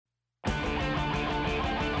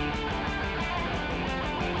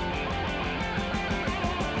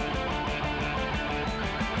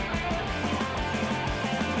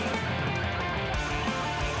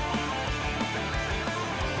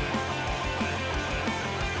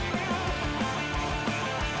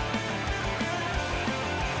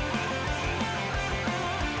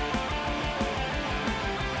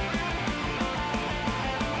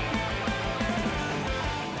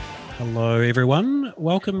everyone.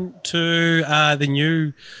 Welcome to the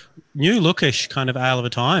new lookish kind of Ale of a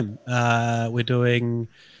time. We're doing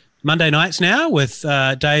Monday nights now with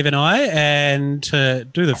Dave and I, and to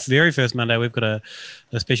do the very first Monday, we've got a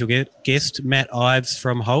special guest, Matt Ives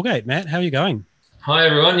from Holgate. Matt, how are you going? Hi,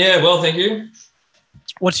 everyone. Yeah, well, thank you.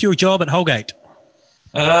 What's your job at Holgate?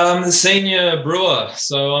 I'm the senior brewer,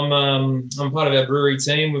 so I'm part of our brewery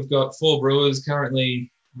team. We've got 4 brewers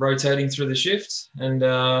currently rotating through the shift, and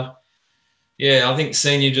I think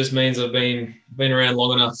senior just means I've been around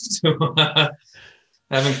long enough to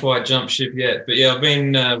haven't quite jumped ship yet. But yeah, I've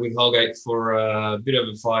been with Holgate for a bit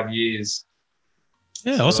over 5 years.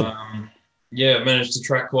 Yeah, so, awesome. I've managed to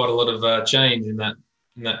track quite a lot of change in that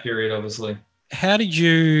period, obviously. How did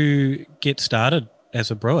you get started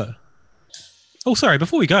as a brewer? Oh, sorry,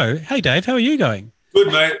 before we go, hey, Dave, how are you going? Good,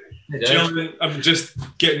 mate. Hey, Gentlemen, I'm just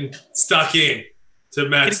getting stuck in to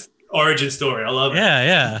Matt's origin story. I love it.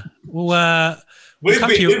 Yeah. Well, we've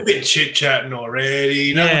been chit-chatting already.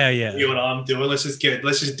 You know what I'm doing. Let's just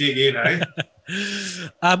dig in, eh?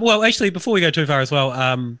 Well, actually, before we go too far as well,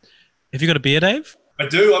 have you got a beer, Dave? I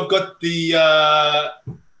do. I've got the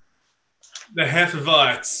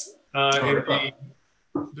Hefeweizen in the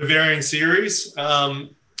Bavarian series.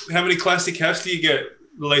 How many classic hefts do you get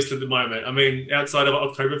released at the moment? I mean, outside of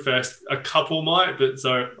Oktoberfest, a couple might, but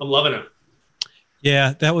so I'm loving it.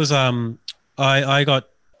 Yeah, that was I got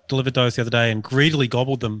delivered those the other day and greedily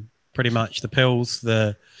gobbled them pretty much. The pills,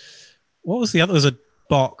 what was the other? It was a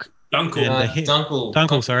Bock. Dunkel.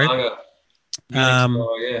 Dunkel, sorry.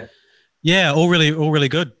 Yeah, all really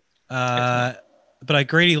good. But I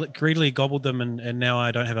greedily gobbled them, and now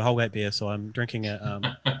I don't have a Holgate beer, so I'm drinking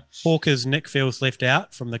a Hawker's Nick Feels Left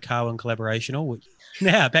Out from the Carwin Collaborational.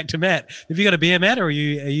 Now back to Matt. Have you got a beer, Matt, or are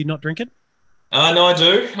you not drinking? No, I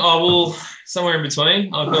do. I will somewhere in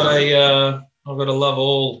between. I've got a Love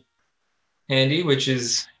All handy, which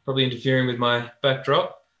is probably interfering with my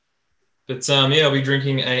backdrop. But I'll be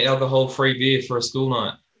drinking a alcohol-free beer for a school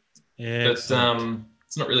night. Yeah, but it's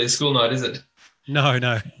not really a school night, is it?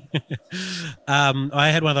 No. I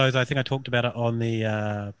had one of those. I think I talked about it on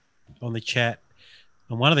the chat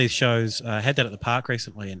on one of these shows. I had that at the park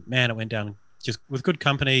recently, and man, it went down just with good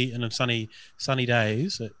company and sunny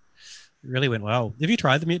days. It really went well. Have you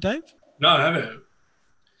tried them yet, Dave? No, I haven't.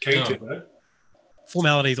 Keen to, though.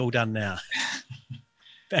 Formality's all done now.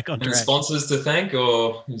 Back on track. Sponsors to thank,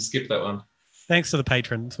 or you skip that one? Thanks to the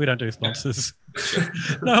patrons. We don't do sponsors.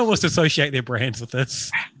 No one wants to associate their brands with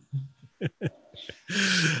this.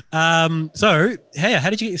 So, hey,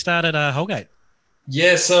 how did you get started at Holgate?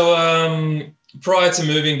 Yeah, so prior to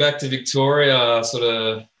moving back to Victoria, sort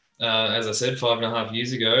of, as I said, 5.5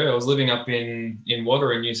 years ago, I was living up in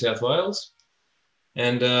Wagga in New South Wales,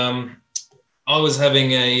 and I was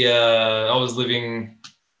living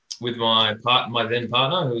with my then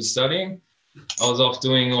partner who was studying. I was off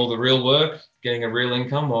doing all the real work, getting a real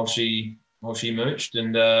income while she mooched,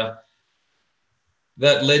 and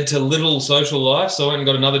that led to little social life. So I went and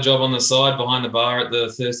got another job on the side behind the bar at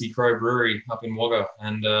the Thirsty Crow Brewery up in Wagga.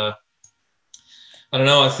 And I don't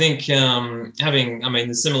know, I think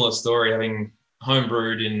the similar story, having home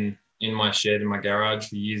brewed in my shed, in my garage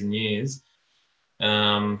for years and years,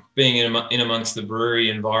 being in amongst the brewery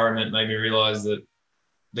environment made me realise that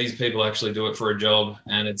these people actually do it for a job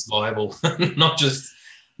and it's viable, not just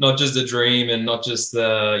a dream and not just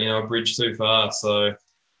a bridge too far. So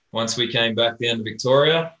once we came back down to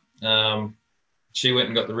Victoria, she went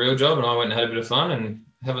and got the real job and I went and had a bit of fun and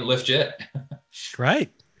haven't left yet.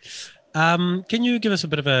 Great. Can you give us a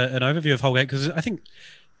bit of an overview of Holgate? Because I think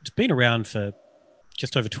it's been around for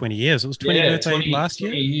just over 20 years. It was 20 birthday last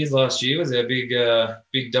year? 20 years last year was our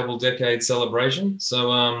big double-decade celebration.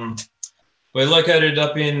 So we're located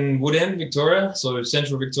up in Woodend, Victoria, so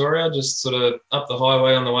central Victoria, just sort of up the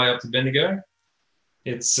highway on the way up to Bendigo.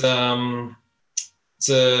 It's a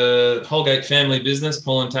Holgate family business.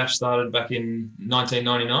 Paul and Tash started back in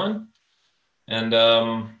 1999. And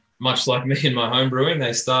much like me in my home brewing,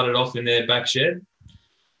 they started off in their back shed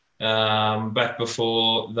back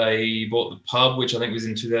before they bought the pub, which I think was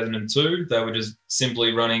in 2002. They were just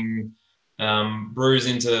simply running brews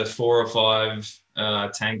into 4 or 5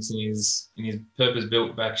 tanks in his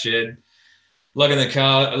purpose-built back shed, lugging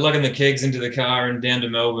the kegs into the car and down to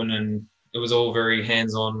Melbourne, and it was all very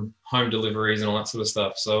hands-on home deliveries and all that sort of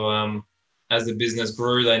stuff. So as the business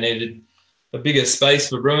grew, they needed a bigger space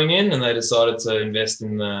for brewing in, and they decided to invest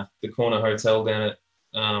in the corner hotel down at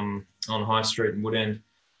on High Street in Woodend.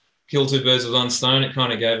 Kill two birds with one stone. It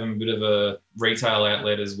kind of gave them a bit of a retail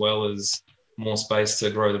outlet as well as more space to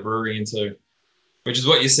grow the brewery into, which is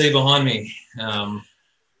what you see behind me.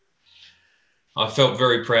 I felt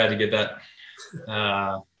very proud to get that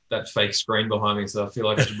fake screen behind me, so I feel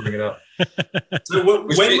like I should bring it up. So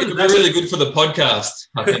Which would be really good for the podcast,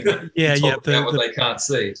 I think. Yeah, talk about what they can't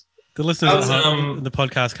see. The listeners in the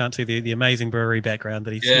podcast can't see the amazing brewery background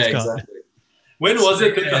that he's got. Exactly. When was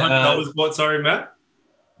it that the hotel was bought? Sorry, Matt.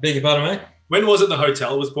 Beg your pardon, mate? When was it the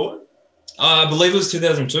hotel was bought? I believe it was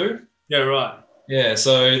 2002. Yeah, right. Yeah,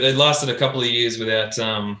 so it lasted a couple of years without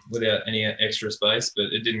any extra space, but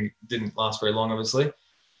it didn't last very long, obviously.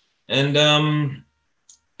 And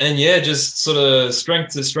yeah, just sort of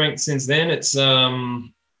strength to strength since then. It's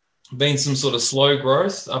been some sort of slow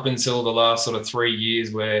growth up until the last sort of 3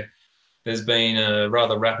 years, where there's been a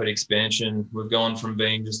rather rapid expansion. We've gone from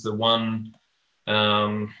being just the one.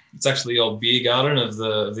 It's actually the old beer garden of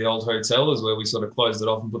the old hotel is where we sort of closed it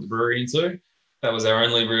off and put the brewery into. That was our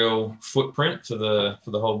only real footprint for the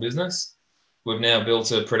whole business. We've now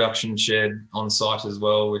built a production shed on site as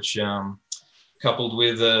well, which coupled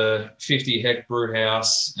with a 50-hectare brew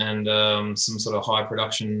house and some sort of high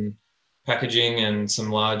production packaging and some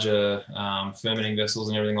larger fermenting vessels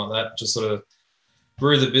and everything like that, just sort of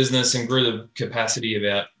grew the business and grew the capacity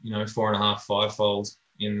about 4.5, 5-fold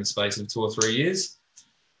in the space of 2 or 3 years.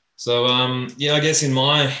 So I guess in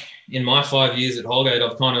my 5 years at Holgate,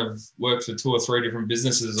 I've kind of worked for 2 or 3 different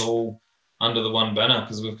businesses all under the one banner,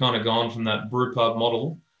 because we've kind of gone from that brew pub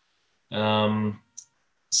model.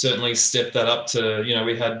 Certainly stepped that up to,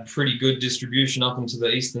 we had pretty good distribution up into the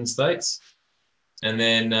eastern states. And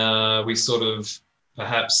then we sort of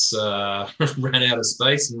perhaps ran out of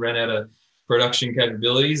space and ran out of production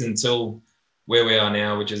capabilities until where we are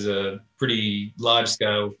now, which is a pretty large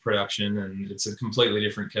scale production, and it's a completely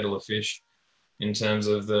different kettle of fish in terms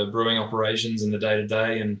of the brewing operations and the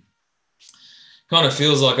day-to-day, and kind of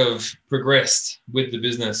feels like I've progressed with the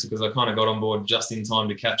business, because I kind of got on board just in time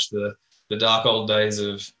to catch the dark old days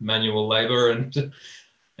of manual labor and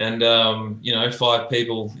 5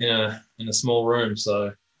 people in a small room.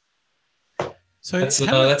 So that's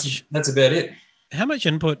about it. How much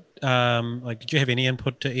input, did you have any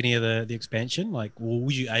input to any of the expansion?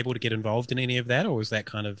 Were you able to get involved in any of that, or was that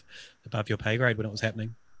kind of above your pay grade when it was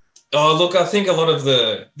happening? Oh, look, I think a lot of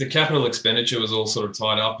the capital expenditure was all sort of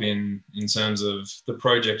tied up in terms of the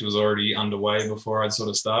project was already underway before I'd sort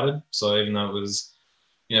of started. So even though it was,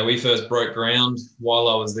 we first broke ground while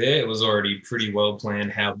I was there, it was already pretty well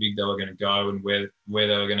planned how big they were going to go and where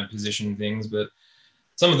they were going to position things. But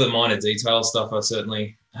some of the minor detail stuff I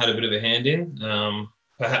certainly had a bit of a hand in,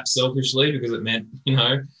 perhaps selfishly, because it meant,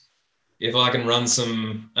 if I can run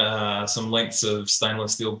some lengths of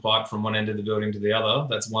stainless steel pipe from one end of the building to the other,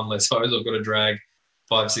 that's one less hose I've got to drag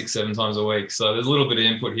 5, 6, 7 times a week. So there's a little bit of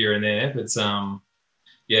input here and there, but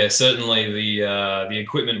certainly the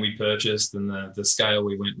equipment we purchased and the scale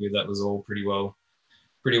we went with, that was all pretty well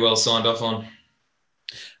signed off on.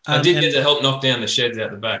 I did get to help knock down the sheds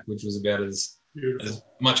out the back, which was about as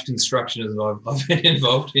much construction as I've been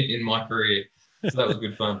involved in my career. So that was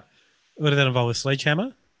good fun. What did that involve, a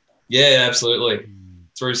sledgehammer? Yeah, absolutely.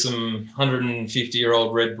 Through some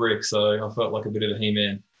 150-year-old red brick, so I felt like a bit of a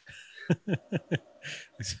He-Man.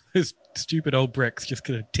 Those stupid old bricks, just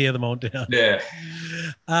going to tear them all down. Yeah.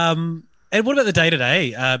 And what about the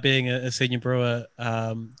day-to-day, being a senior brewer?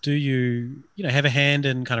 Do you have a hand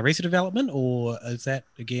in kind of research development, or is that,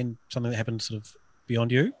 again, something that happens sort of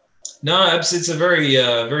beyond you? No, it's a very,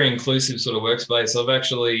 very inclusive sort of workspace. I've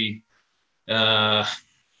actually...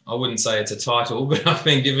 I wouldn't say it's a title, but I've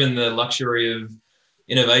been given the luxury of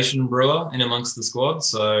innovation brewer in amongst the squad.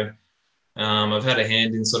 So I've had a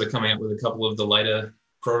hand in sort of coming up with a couple of the later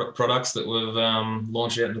products that we've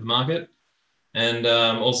launched out into the market, and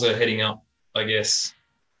also heading up, I guess,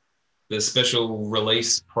 the special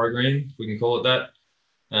release program, if we can call it that.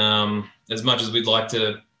 As much as we'd like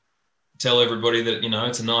to tell everybody that,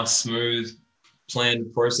 it's a nice, smooth,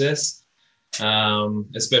 planned process,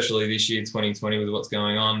 especially this year 2020 with what's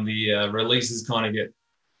going on, the releases kind of get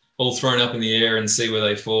all thrown up in the air and see where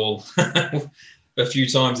they fall a few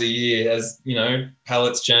times a year as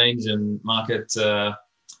palates change and market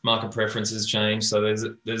preferences change. So there's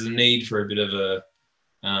a need for a bit of a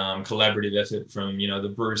collaborative effort from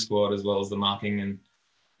the brew squad as well as the marketing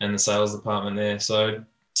and the sales department there. So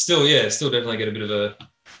still definitely get a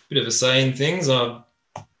bit of a say in things.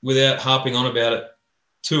 Without harping on about it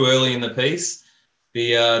too early in the piece,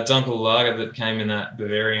 the Dunkel Lager that came in that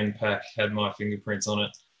Bavarian pack had my fingerprints on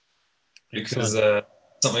it, because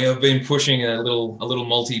something I've been pushing, a little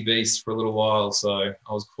malty beast for a little while. So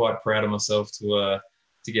I was quite proud of myself to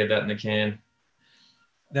get that in the can.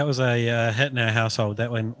 That was a hit in our household.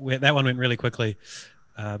 That one went really quickly.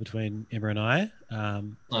 between Emma and I.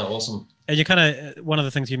 Oh, awesome. And you kind of, one of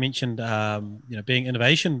the things you mentioned, being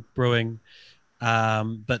innovation brewing,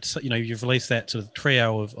 but you've released that sort of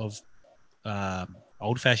trio of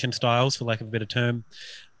old-fashioned styles, for lack of a better term,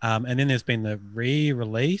 and then there's been the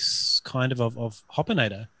re-release kind of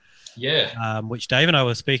Hoppinator, which Dave and I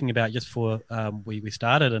were speaking about just before we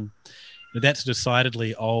started, and that's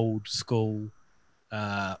decidedly old school,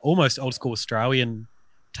 almost old school Australian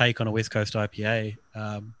take on a West Coast IPA.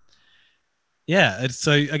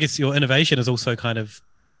 So I guess your innovation is also kind of,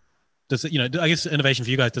 does it, I guess innovation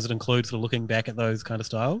for you guys, does it include sort of looking back at those kind of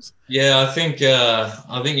styles? Yeah, I think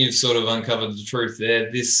you've sort of uncovered the truth there.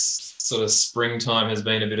 This sort of springtime has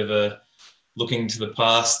been a bit of a looking to the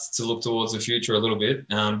past to look towards the future a little bit.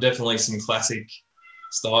 Definitely some classic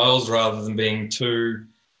styles rather than being too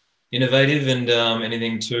innovative and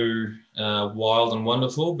anything too wild and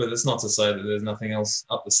wonderful. But that's not to say that there's nothing else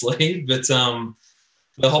up the sleeve. But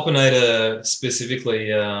the Hoppinator specifically,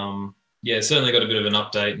 certainly got a bit of an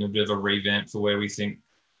update and a bit of a revamp for where we think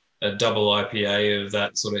a double IPA of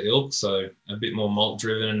that sort of ilk. So a bit more malt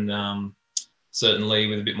driven, certainly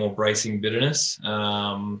with a bit more bracing bitterness.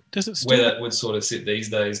 Does it where that would sort of sit these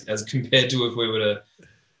days as compared to if we were to,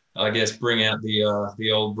 I guess, bring out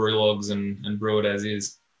the old brew logs and brew it as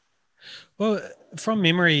is? Well, from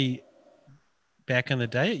memory, back in the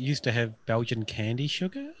day, it used to have Belgian candy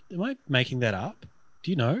sugar. Am I making that up? Do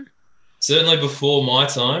you know? Certainly before my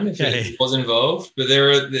time, if it was involved. But there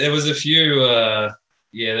were a few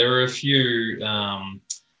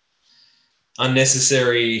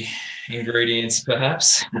unnecessary ingredients,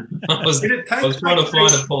 perhaps. I was trying to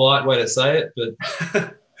find a polite way to say it,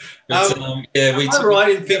 but am I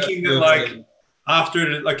right in thinking that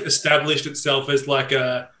after it established itself as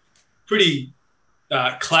a pretty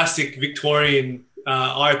classic Victorian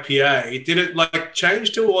IPA, did it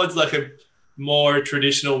change towards a more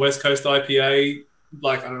traditional West Coast IPA,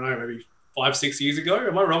 I don't know, maybe 5-6 years ago?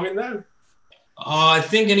 Am I wrong in that? I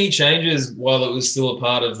think any changes while it was still a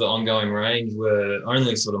part of the ongoing range were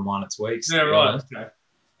only sort of minor tweaks. Yeah, right.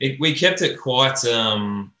 Okay. We kept it quite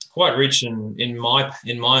rich and in my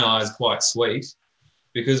eyes quite sweet,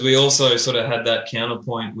 because we also sort of had that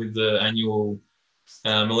counterpoint with the annual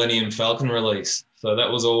Millennium Falcon release. So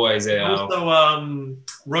that was always our... Also,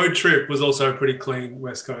 Road Trip was also pretty clean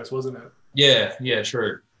West Coast, wasn't it? Yeah,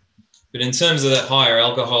 true. But in terms of that higher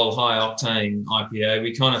alcohol, high octane IPA,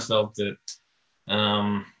 we kind of felt that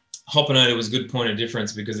Hoppinator was a good point of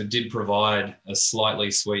difference because it did provide a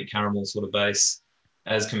slightly sweet caramel sort of base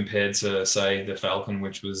as compared to, say, the Falcon,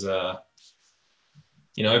 which was, bone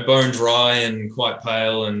dry and quite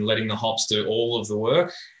pale and letting the hops do all of the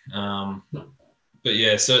work. But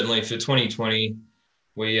yeah, certainly for 2020,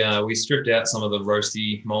 we stripped out some of the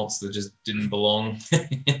roasty malts that just didn't belong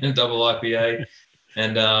in a double IPA,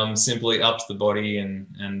 and simply upped the body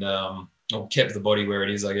and or kept the body where it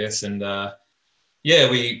is, I guess. And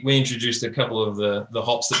we introduced a couple of the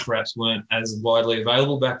hops that perhaps weren't as widely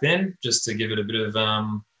available back then, just to give it a bit of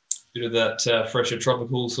that fresher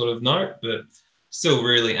tropical sort of note, but still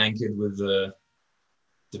really anchored with the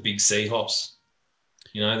big C hops.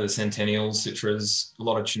 The Centennials, Citras, a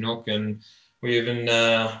lot of Chinook, and we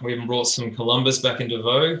even brought some Columbus back into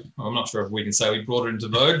vogue. I'm not sure if we can say we brought it into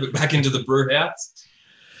vogue, but back into the brew house,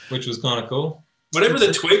 which was kind of cool. Whatever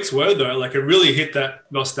the tweaks were, though, it really hit that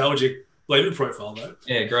nostalgic flavor profile, though.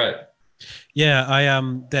 Yeah, great. Yeah,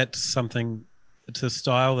 that's something. It's a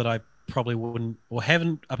style that I probably wouldn't or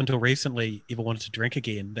haven't up until recently ever wanted to drink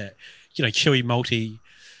again. That chewy, malty,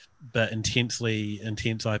 but intense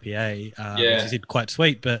IPA. Which is quite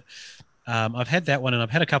sweet, but I've had that one, and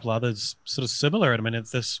I've had a couple others sort of similar. And I mean,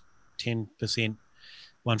 this 10%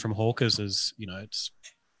 one from Hawkers is, it's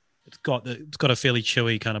got a fairly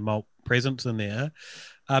chewy kind of malt presence in there,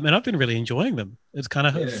 and I've been really enjoying them. It's kind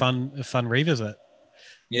of a fun revisit.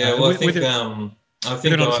 Yeah, well, I think I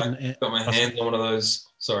got my hands on one of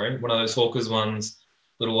those Hawkers ones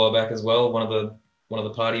a little while back as well. One of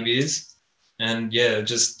the party beers, and it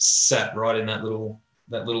just sat right in that little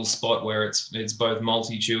spot where it's both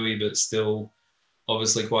malty, chewy, but still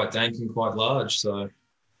obviously quite dank and quite large. So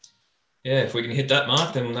if we can hit that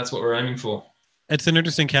mark, then that's what we're aiming for. It's an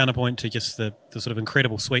interesting counterpoint to just the sort of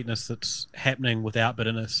incredible sweetness that's happening without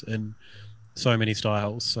bitterness in so many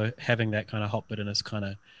styles. So having that kind of hop bitterness kind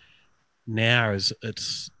of now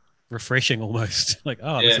it's refreshing almost.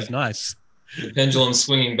 This is nice. The pendulum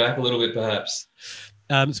swinging back a little bit, perhaps.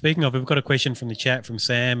 Speaking of, we've got a question from the chat from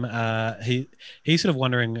Sam. He's sort of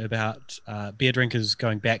wondering about beer drinkers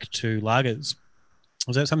going back to lagers.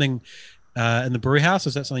 Was that something in the brew house?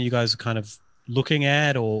 Is that something you guys are kind of looking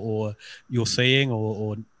at or you're seeing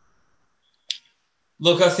or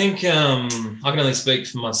Look, I think I can only speak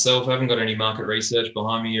for myself. I haven't got any market research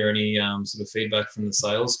behind me or any sort of feedback from the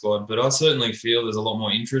sales squad, but I certainly feel there's a lot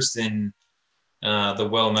more interest in the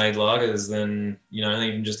well-made lagers than,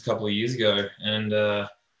 even just a couple of years ago. And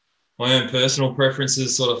my own personal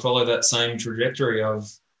preferences sort of follow that same trajectory.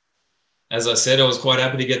 As I said, I was quite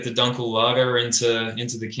happy to get the Dunkel Lager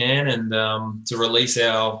into the can and to release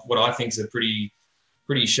what I think is a pretty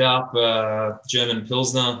sharp German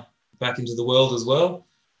Pilsner back into the world as well.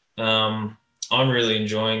 I'm really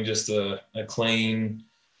enjoying just a clean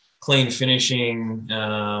finishing,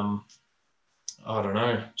 I don't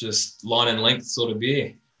know, just line and length sort of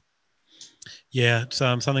beer. Yeah, it's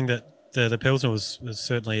something that the Pilsner was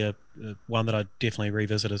certainly a one that I'd definitely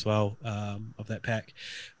revisit as well, of that pack.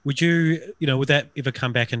 Would would that ever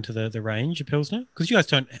come back into the range, a Pilsner? Because you guys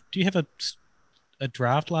do you have a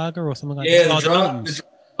draft lager or something like that? Yeah, the draft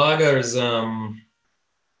lager is,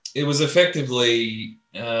 it was effectively,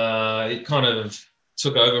 it kind of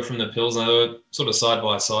took over from the Pilsner. They were sort of side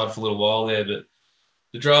by side for a little while there, but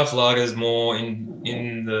the draft lager is more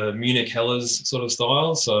in the Munich Helles sort of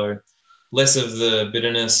style, so less of the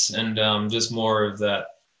bitterness and just more of that,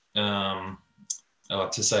 to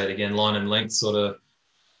say it again, line and length sort of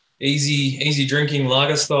easy drinking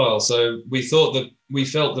lager style. So we felt the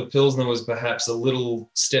Pilsner was perhaps a little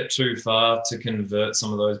step too far to convert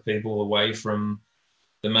some of those people away from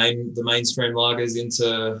the mainstream lagers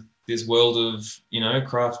into this world of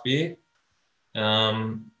craft beer.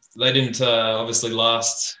 They didn't obviously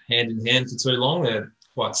last hand in hand for too long. They're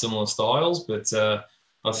quite similar styles, but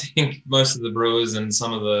I think most of the brewers and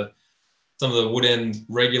some of the Wood End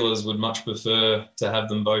regulars would much prefer to have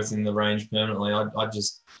them both in the range permanently.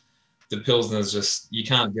 The Pilsner's just, you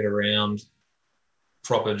can't get around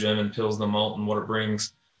proper German Pilsner malt and what it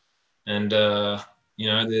brings. And we're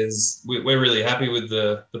really happy with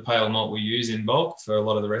the pale malt we use in bulk for a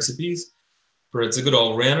lot of the recipes. But it's a good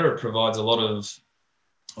all rounder. It provides a lot of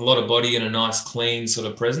body and a nice clean sort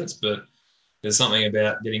of presence. But there's something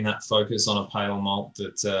about getting that focus on a pale malt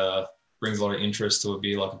that brings a lot of interest to a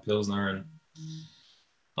beer like a Pilsner. And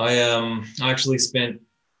I actually spent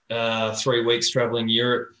 3 weeks traveling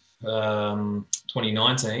Europe,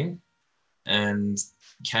 2019, and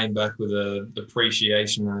came back with a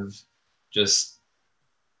appreciation of just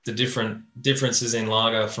the differences in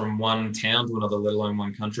lager from one town to another, let alone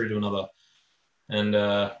one country to another. And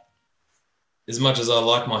as much as I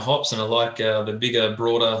like my hops and I like the bigger,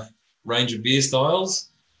 broader range of beer styles,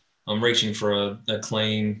 I'm reaching for a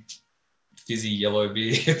clean, fizzy yellow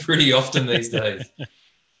beer pretty often these days.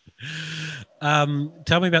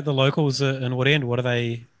 Tell me about the locals in Wood End.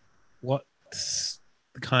 What's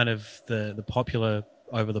kind of the popular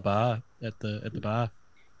over the bar at the bar?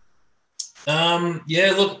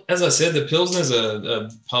 Yeah, look, as I said, the Pilsner's a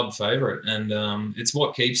pub favourite, and it's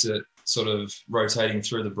what keeps it sort of rotating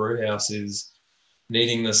through the brew house is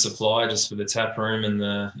needing the supply just for the tap room and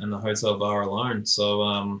the hotel bar alone.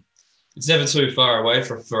 So it's never too far away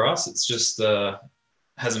for us. It's just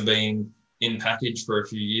hasn't been in package for a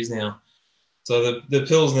few years now. So the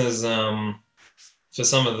Pilsner's, for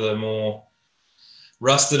some of the more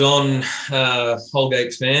rusted on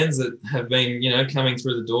Holgate fans that have been coming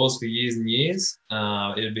through the doors for years and years,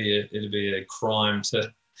 it'd be a crime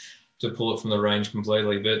to pull it from the range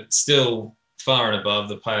completely. But still, far and above,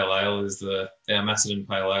 the pale ale is our Macedon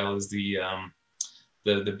pale ale is the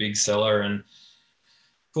big seller. And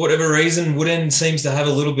for whatever reason, Wood End seems to have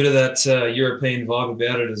a little bit of that European vibe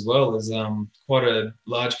about it as well. There's quite a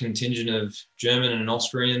large contingent of German and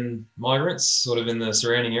Austrian migrants sort of in the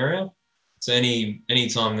surrounding area. So any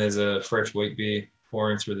time there's a fresh wheat beer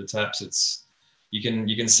pouring through the taps, you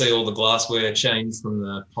can see all the glassware change from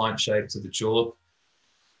the pint shape to the julep,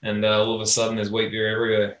 and all of a sudden there's wheat beer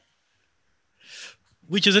everywhere.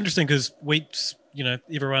 Which is interesting because wheats,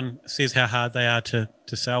 everyone says how hard they are to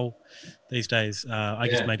sell these days. I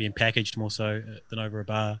guess maybe in packaged more so than over a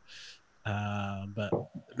bar. But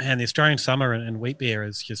man, the Australian summer and wheat beer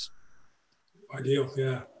is just ideal.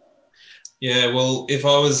 Yeah. Yeah, well, if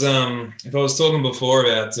I was talking before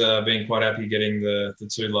about being quite happy getting the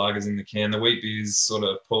 2 lagers in the can, the wheat beer is sort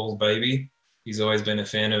of Paul's baby. He's always been a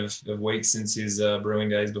fan of wheat since his brewing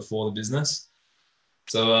days before the business.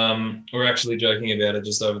 So we're actually joking about it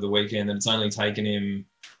just over the weekend, and it's only taken him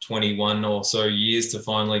 21 or so years to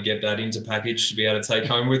finally get that into package to be able to take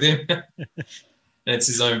home with him. And it's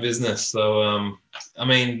his own business. So,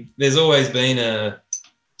 there's always been a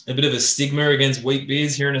bit of a stigma against wheat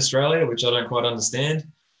beers here in Australia, which I don't quite understand.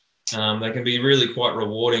 They can be really quite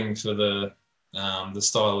rewarding for the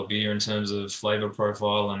style of beer in terms of flavour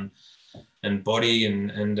profile and body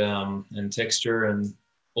and texture. And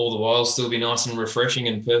all the while still be nice and refreshing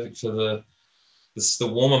and perfect for the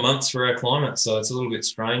warmer months for our climate. So it's a little bit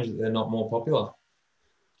strange that they're not more popular.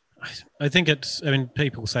 I think it's. I mean,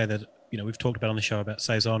 people say that we've talked about on the show about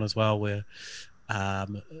saison as well, where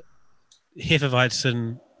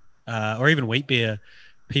Hefeweizen or even wheat beer,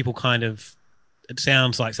 people kind of. It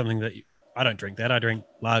sounds like something that I don't drink. That I drink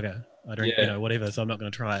lager. I drink whatever. So I'm not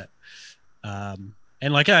going to try it.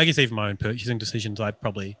 And like I guess even my own purchasing decisions, I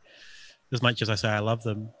probably, as much as I say I love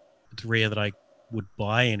them, it's rare that I would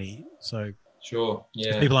buy any. So sure,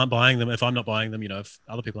 yeah. If people aren't buying them, if I'm not buying them, if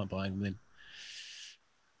other people aren't buying them, then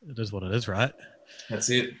it is what it is, right? That's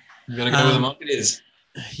it. You're going to go where the market is.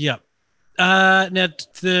 Yeah. Now,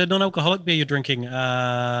 the non-alcoholic beer you're drinking,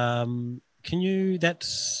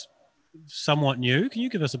 that's somewhat new. Can you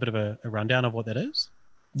give us a bit of a rundown of what that is?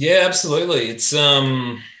 Yeah, absolutely. It's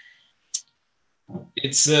a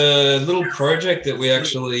little project that we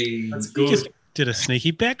actually... That's good. You just did a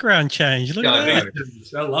sneaky background change. Look at that.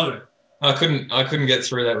 I love it. I couldn't get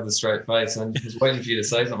through that with a straight face. I was waiting for you to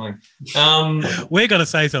say something. We're going to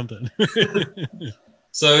say something.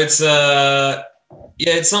 So it's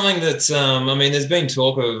something that there's been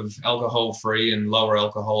talk of alcohol-free and lower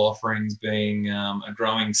alcohol offerings being a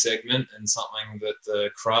growing segment and something that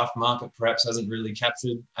the craft market perhaps hasn't really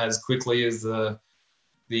captured as quickly as the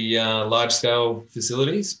large-scale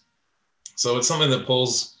facilities. So it's something that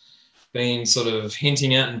Paul's been sort of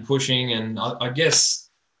hinting at and pushing, and I guess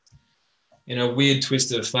in a weird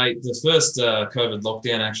twist of fate, the first COVID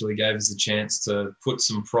lockdown actually gave us a chance to put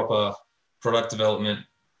some proper product development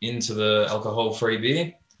into the alcohol-free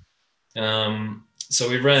beer. So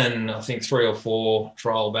we ran, I think, 3 or 4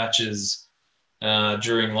 trial batches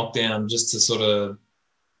during lockdown just to sort of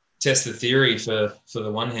test the theory for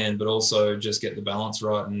the one hand, but also just get the balance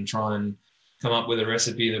right and try and come up with a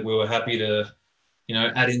recipe that we were happy to,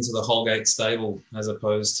 add into the Holgate stable, as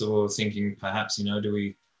opposed to thinking perhaps,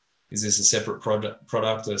 is this a separate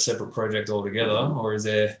product, a separate project altogether, or is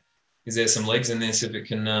there some legs in this if it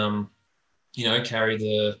can, carry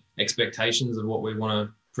the expectations of what we want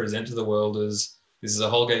to present to the world as this is a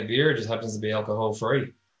Holgate beer. It just happens to be alcohol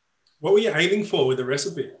free. What were you aiming for with the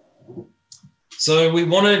recipe? So we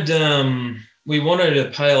wanted a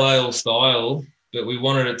pale ale style, but we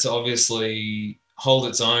wanted it to obviously hold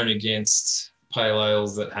its own against pale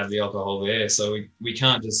ales that have the alcohol there. So we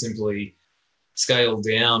can't just simply scale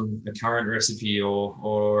down a current recipe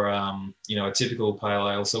or a typical pale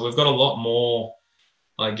ale. So we've got a lot more,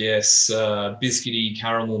 I guess, biscuity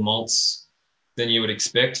caramel malts than you would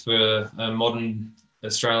expect for a modern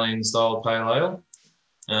Australian style pale ale.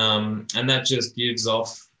 And that just gives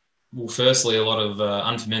off, well, firstly, a lot of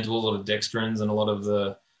unfermentable, a lot of dextrins, and a lot of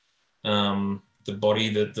the body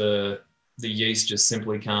that the yeast just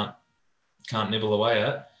simply can't nibble away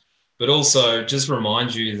at. But also just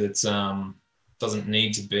remind you that doesn't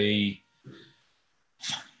need to be,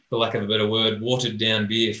 for lack of a better word, watered down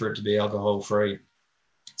beer for it to be alcohol free.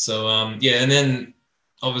 So and then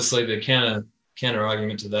obviously the counter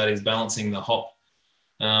argument to that is balancing the hop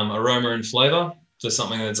aroma and flavour to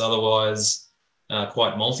something that's otherwise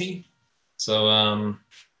quite malty. So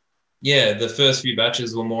the first few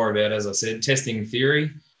batches were more about, as I said, testing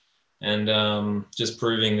theory and just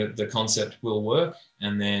proving that the concept will work,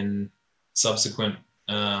 and then subsequent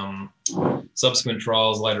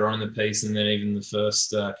trials later on in the piece, and then even the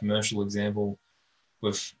first commercial example,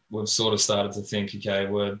 we've sort of started to think, okay,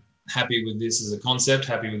 we're happy with this as a concept,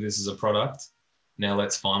 happy with this as a product. Now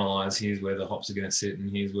let's finalize. Here's where the hops are going to sit, and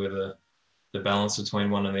here's where the balance between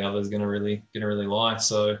one and the other is going to really lie.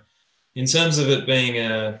 So, in terms of it being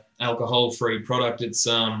a alcohol-free product, it's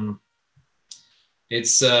still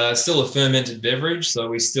a fermented beverage, so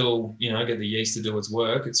we still get the yeast to do its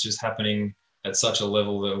work. It's just happening at such a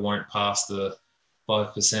level that it won't pass the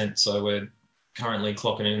 5%. So we're currently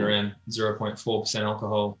clocking in around 0.4%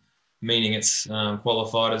 alcohol, meaning it's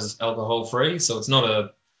qualified as alcohol-free. So it's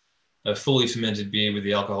not a fully fermented beer with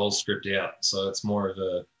the alcohol stripped out. So it's more of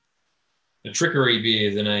a trickery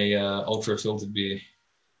beer than a ultra-filtered beer.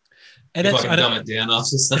 And if I can dumb it down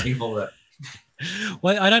after saying all that.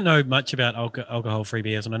 Well, I don't know much about alcohol-free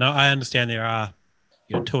beers, and I understand there are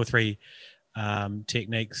 2 or 3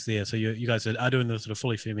 techniques there. So you guys are doing the sort of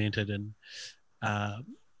fully fermented, and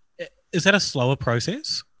is that a slower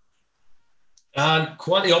process?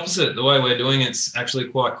 Quite the opposite. The way we're doing it's actually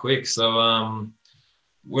quite quick. So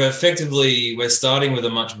we're starting with a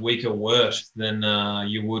much weaker wort than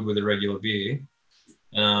you would with a regular beer,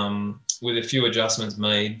 with a few adjustments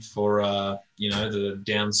made for the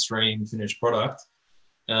downstream finished product,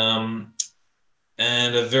 and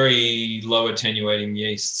a very low attenuating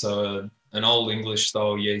yeast. So an old English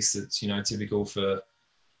style yeast that's typical for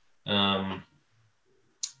low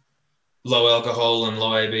alcohol and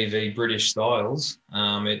low ABV British styles,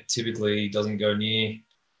 it typically doesn't go near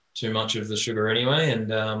too much of the sugar anyway, and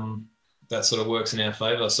that sort of works in our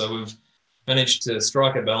favour. So we've managed to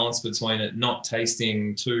strike a balance between it not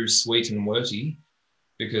tasting too sweet and worty,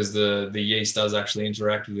 because the yeast does actually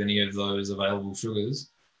interact with any of those available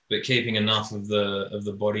sugars, but keeping enough of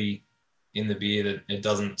the body in the beer that it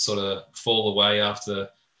doesn't sort of fall away after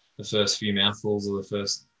the first few mouthfuls or the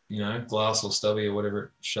first, glass or stubby or whatever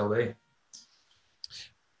it shall be.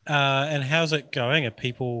 And how's it going? Are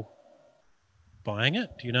people buying it?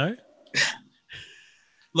 Do you know?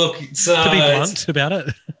 Look, it's, to be blunt about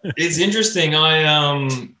it, it's interesting. I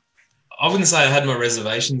wouldn't say I had my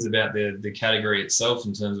reservations about the category itself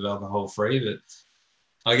in terms of alcohol free, but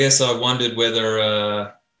I guess I wondered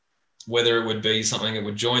whether it would be something that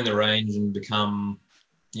would join the range and become,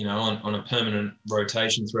 on a permanent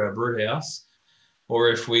rotation through our brew house, or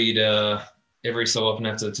if we'd every so often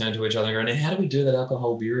have to turn to each other and go, now, how do we do that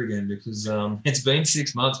alcohol beer again? Because it's been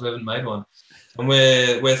 6 months, we haven't made one. And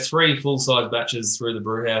we're 3 full-size batches through the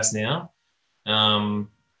brew house now.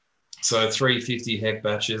 So 3 50-hect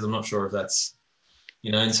batches. I'm not sure if that's,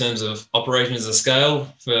 in terms of operation as a scale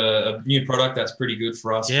for a new product, that's pretty good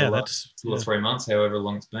for us for the last 2 or 3 months, however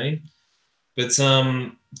long it's been. But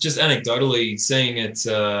just anecdotally seeing it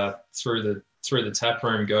through the tap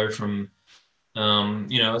room go from,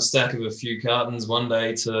 a stack of a few cartons one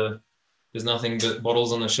day to there's nothing but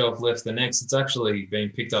bottles on the shelf left the next, it's actually been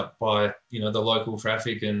picked up by, the local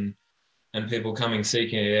traffic and people coming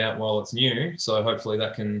seeking it out while it's new. So hopefully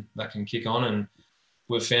that can kick on, and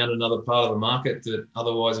we've found another part of the market that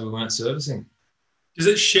otherwise we weren't servicing. Does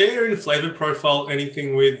it share in flavour profile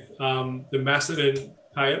anything with the Macedon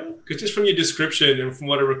Pale? Because just from your description and from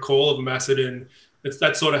what I recall of Macedon,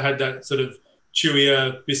 that sort of had that sort of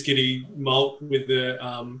chewier, biscuity malt with the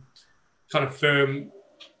kind of firm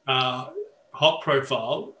hop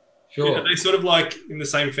profile. Sure. Are they sort of like in the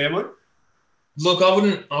same family? Look, I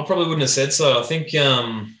probably wouldn't have said so. I think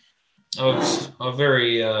I've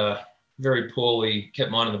very very poorly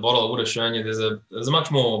kept mine in the bottle. I would have shown you there's a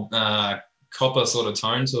much more copper sort of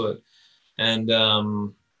tone to it, and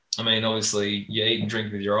obviously you eat and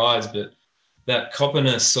drink with your eyes, but that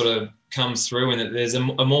copperness sort of comes through, and there's a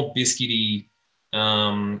more biscuity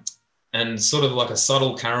and sort of like a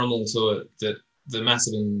subtle caramel to it that the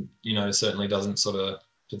Macedon, certainly doesn't sort of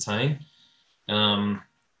pertain.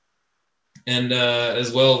 And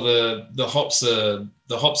as well, the hops are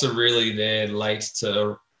really there late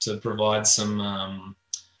to provide some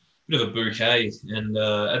bit of a bouquet. And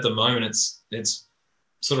at the moment, it's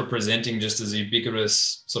sort of presenting just as a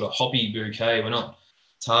ubiquitous sort of hoppy bouquet. We're not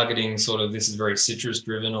targeting sort of this is very citrus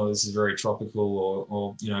driven or this is very tropical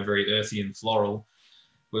or very earthy and floral.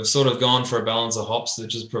 We've sort of gone for a balance of hops that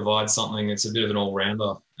just provides something that's a bit of an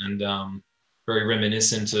all-rounder and very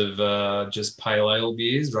reminiscent of just pale ale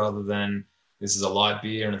beers rather than this is a light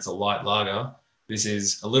beer and it's a light lager. This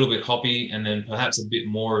is a little bit hoppy and then perhaps a bit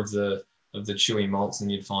more of the chewy malts than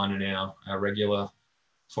you'd find in our regular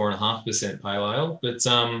 4.5% pale ale. But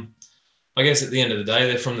I guess at the end of the day,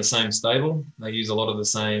 they're from the same stable. They use a lot of the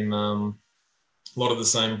same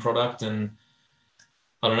product, and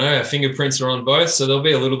I don't know, our fingerprints are on both, so there'll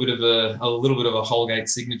be a little bit of a Holgate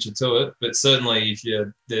signature to it. But certainly,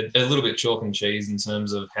 they're a little bit chalk and cheese in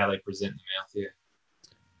terms of how they present in the mouth here.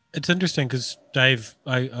 It's interesting because Dave,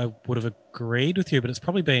 I would have agreed with you, but it's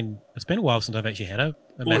been a while since I've actually had a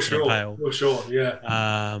Macedon Pale. For sure,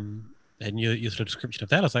 yeah. And your sort of description of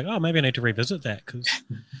that, I was like, oh, maybe I need to revisit that because,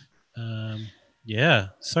 yeah,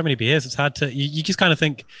 so many beers. It's hard to you just kind of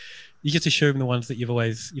think you just assume the ones that you've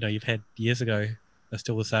always you've had years ago are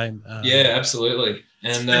still the same. Yeah, absolutely,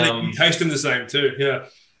 and you taste them the same too. Yeah,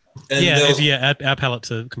 and our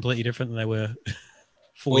palates are completely different than they were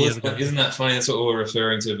 4 years ago. Isn't that funny? That's what we were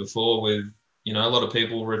referring to before with a lot of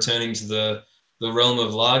people returning to the realm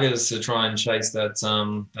of lagers to try and chase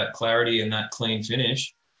that clarity and that clean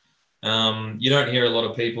finish. You don't hear a lot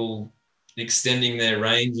of people extending their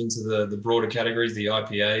range into the broader categories, the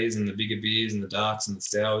IPAs and the bigger beers and the darks and the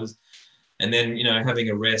sours, and then having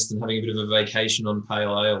a rest and having a bit of a vacation on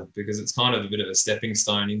pale ale because it's kind of a bit of a stepping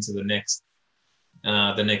stone into the next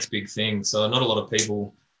big thing. So not a lot of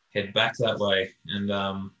people head back that way,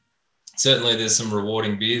 and certainly there's some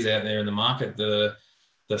rewarding beers out there in the market. The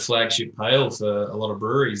flagship pale for a lot of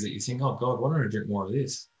breweries that you think, oh God, why don't I drink more of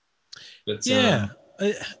this? But yeah.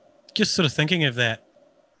 Just sort of thinking of that,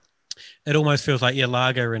 it almost feels like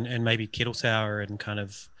lager and maybe kettle sour and kind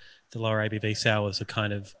of the lower ABV sours are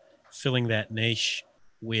kind of filling that niche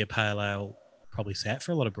where pale ale probably sat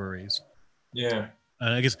for a lot of breweries. Yeah.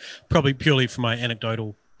 I guess probably purely from my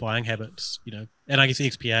anecdotal buying habits, and I guess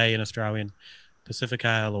XPA and Australian Pacific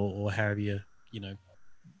Ale or however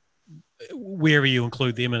wherever you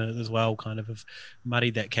include them in it as well, kind of have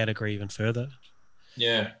muddied that category even further.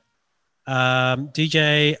 Yeah.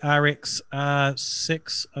 DJ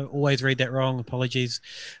RX6, I always read that wrong, apologies.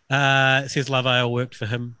 Says Love Ale worked for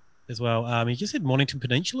him as well. He just said Mornington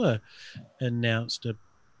Peninsula announced a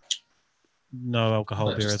no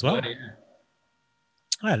alcohol beer as well. Yeah.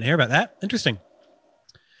 I didn't hear about that. Interesting.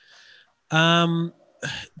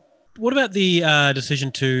 What about the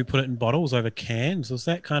decision to put it in bottles over cans? Was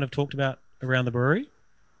that kind of talked about around the brewery?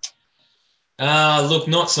 Look,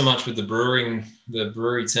 not so much with the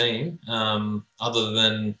brewery team, other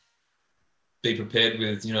than be prepared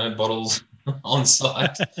with, bottles on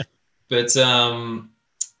site. But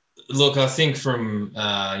look, I think from,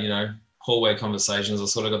 hallway conversations, I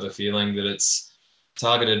sort of got the feeling that it's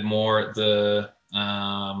targeted more at the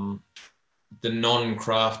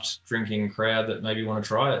non-craft drinking crowd that maybe want to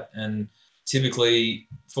try it. And typically,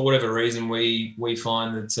 for whatever reason, we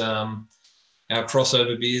find that our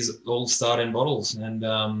crossover beers all start in bottles, and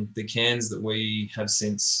the cans that we have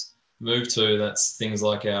since moved to, that's things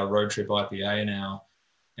like our Road Trip IPA and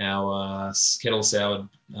our kettle soured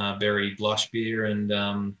berry blush beer and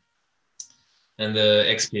the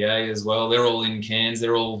XPA as well. They're all in cans.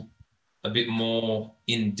 They're all a bit more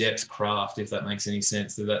in-depth craft, if that makes any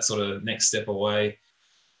sense. They're that sort of next step away.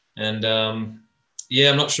 And I'm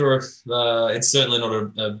not sure if it's certainly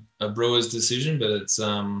not a brewer's decision, but it's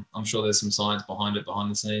I'm sure there's some science behind it, behind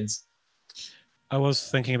the scenes. I was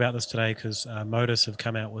thinking about this today because Modus have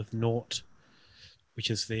come out with Nort, which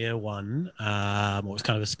is their one. It's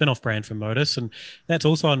kind of a spin-off brand from Modus, and that's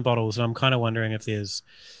also in bottles. And I'm kind of wondering if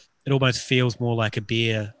it almost feels more like a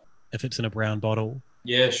beer if it's in a brown bottle.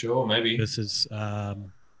 Yeah, sure, maybe. Versus,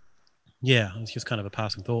 it's just kind of a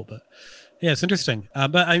passing thought, but yeah, it's interesting.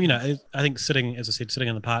 But I think sitting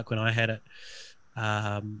in the park when I had it,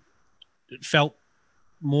 it felt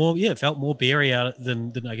more beery out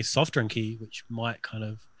than I guess soft drinky, which might kind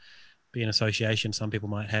of be an association some people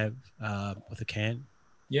might have with a can.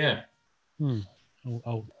 Yeah.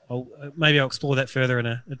 I'll maybe I'll explore that further in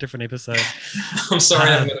a different episode. I'm sorry,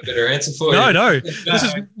 I haven't got a better answer for you. No.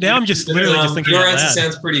 I'm just literally just thinking. Your answer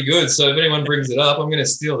sounds pretty good. So if anyone brings it up, I'm going to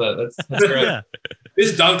steal that. That's great. Yeah.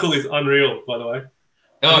 This Dunkel is unreal, by the way.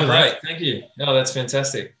 Oh, great! Thank you. Oh, that's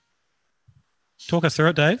fantastic. Talk us through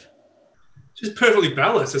it, Dave. Just perfectly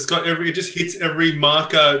balanced. It just hits every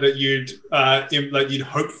marker that you'd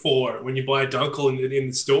hope for when you buy a Dunkel in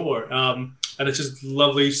the store. And it's just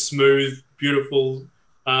lovely, smooth, beautiful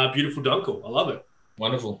Dunkel. I love it.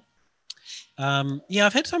 Wonderful.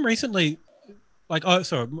 I've had some recently,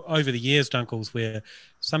 over the years, Dunkels, where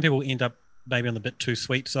some people end up maybe on the bit too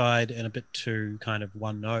sweet side and a bit too kind of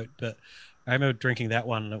one note. But I remember drinking that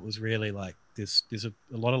one, and it was really like there's a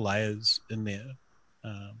lot of layers in there.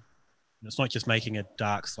 It's not just making a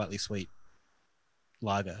dark, slightly sweet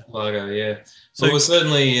lager. Yeah. So we're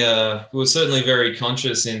certainly very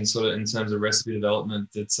conscious in terms of recipe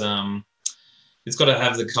development that it's got to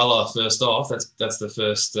have the color first off. That's the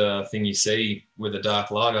first thing you see with a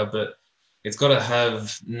dark lager, but it's got to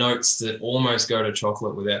have notes that almost go to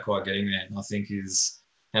chocolate without quite getting there. And I think is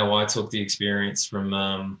how I took the experience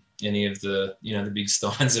from any of the the big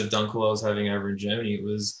steins of Dunkel I was having over in Germany. It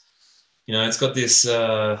was it's got this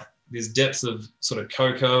depth of sort of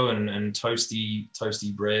cocoa and toasty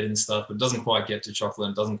bread and stuff, but it doesn't quite get to chocolate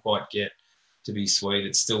and doesn't quite get to be sweet.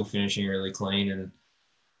 It's still finishing really clean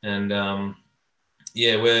and I'm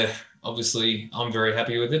very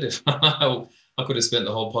happy with it. If I could have spent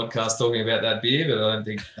the whole podcast talking about that beer, but I don't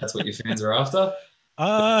think that's what your fans are after.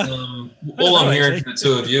 All I'm hearing from the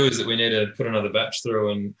two of you is that we need to put another batch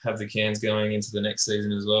through and have the cans going into the next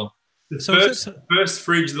season as well. The first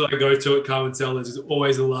fridge that I go to at Carmen Cellars is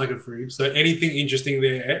always a lager fridge. So anything interesting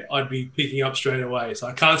there, I'd be picking up straight away. So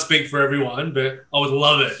I can't speak for everyone, but I would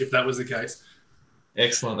love it if that was the case.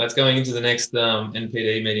 Excellent. That's going into the next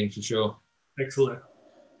NPD meeting for sure. Excellent.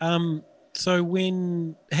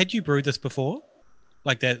 So had you brewed this before?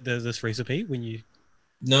 Like this recipe when you?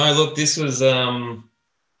 No, look, this was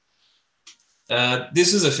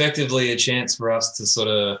effectively a chance for us to sort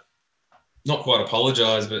of not quite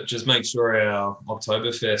apologise, but just make sure our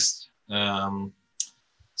Oktoberfest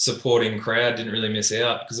supporting crowd didn't really miss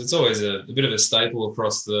out, because it's always a bit of a staple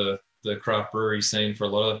across the craft brewery scene for a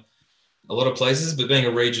lot of places. But being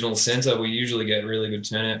a regional centre, we usually get really good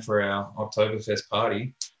turnout for our Oktoberfest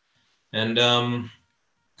party. And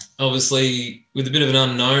obviously, with a bit of an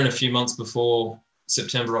unknown a few months before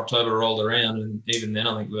September, October rolled around, and even then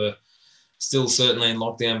I think we're still certainly in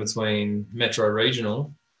lockdown between Metro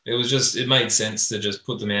Regional, it made sense to just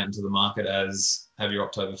put them out into the market as have your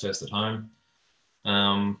Oktoberfest at home.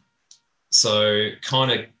 So it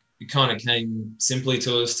kind of came simply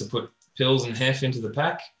to us to put Pils and Hef into the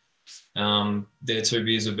pack. Their two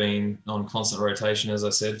beers have been on constant rotation, as I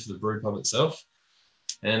said, for the brew pub itself.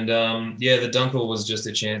 And the Dunkel was just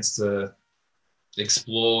a chance to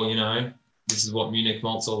explore, this is what Munich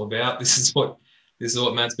Malt's all about. This is what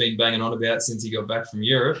Matt's been banging on about since he got back from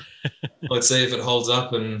Europe. Let's see if it holds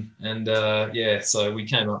up. So we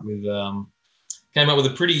came up with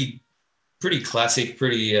a pretty classic,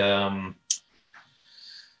 pretty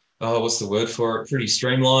what's the word for it? Pretty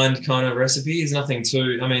streamlined kind of recipe. There's nothing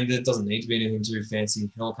too. I mean, there doesn't need to be anything too fancy.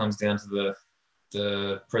 It all comes down to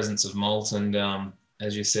the presence of malt and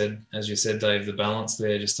as you said, Dave, the balance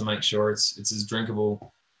there, just to make sure it's as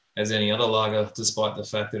drinkable as any other lager, despite the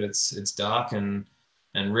fact that it's dark and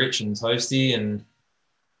rich and toasty and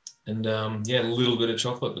a little bit of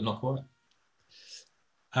chocolate, but not quite.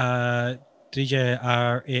 DJ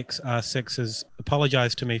RXR6 has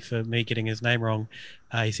apologized to me for me getting his name wrong.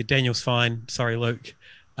 He said, Daniel's fine. Sorry, Luke.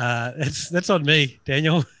 That's on me,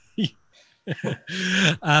 Daniel.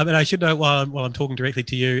 And I should note while I'm talking directly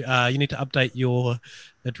to you, you need to update your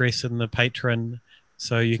address in the Patreon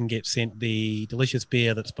so you can get sent the delicious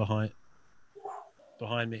beer that's behind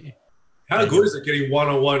me. How good is it getting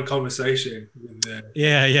one-on-one conversation with that?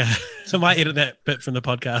 Yeah. So I might edit that bit from the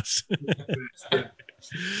podcast.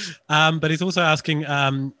 But he's also asking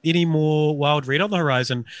any more Wild Red on the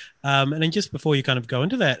horizon. And then just before you kind of go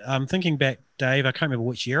into that, I'm thinking back, Dave, I can't remember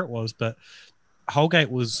which year it was, but Holgate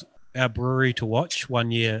was our brewery to watch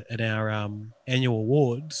one year in our annual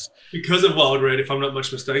awards. Because of Wild Red, if I'm not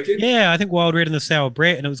much mistaken? Yeah, I think Wild Red and the Sour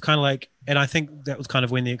Brett, and it was kind of like, and I think that was kind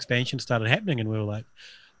of when the expansion started happening, and we were like,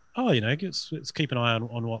 oh, let's keep an eye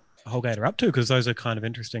on what Holgate are up to, because those are kind of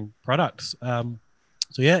interesting products.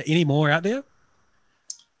 Any more out there?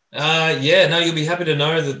 You'll be happy to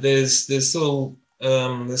know that there's still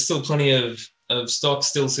plenty of stock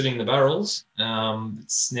still sitting in the barrels.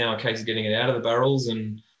 It's now a case of getting it out of the barrels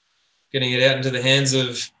and getting it out into the hands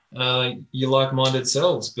of your like-minded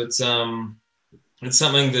selves. But it's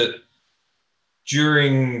something that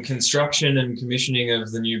during construction and commissioning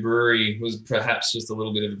of the new brewery was perhaps just a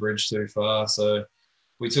little bit of a bridge too far. So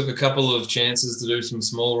we took a couple of chances to do some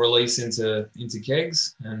small release into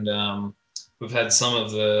kegs, and we've had some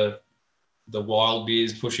of the wild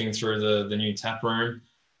beers pushing through the new tap room.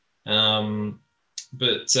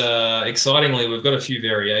 But excitingly, we've got a few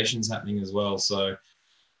variations happening as well. So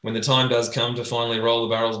when the time does come to finally roll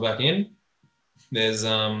the barrels back in, there's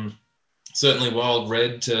certainly Wild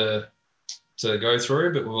Red to go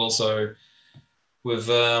through, but we've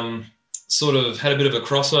sort of had a bit of a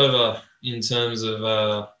crossover in terms of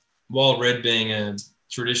Wild Red being a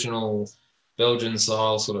traditional Belgian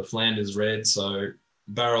style sort of Flanders red, so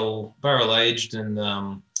barrel aged and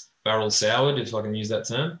barrel soured, if I can use that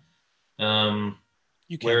term.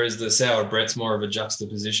 Whereas the Sour Brett's more of a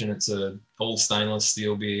juxtaposition. It's a all stainless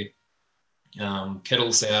steel beer,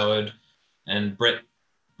 kettle soured and Brett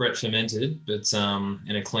fermented, but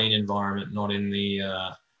in a clean environment, not in the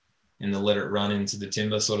let it run into the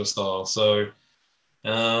timber sort of style. So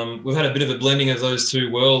we've had a bit of a blending of those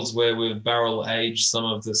two worlds where we've barrel aged some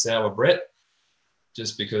of the Sour Brett,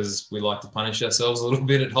 just because we like to punish ourselves a little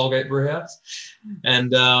bit at Holgate Brewhouse.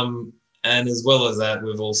 And as well as that,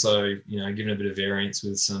 we've also, given a bit of variance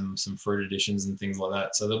with some fruit additions and things like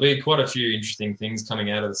that. So there'll be quite a few interesting things coming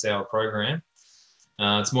out of the sour program.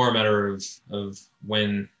 It's more a matter of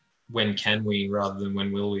when can we rather than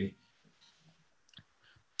when will we.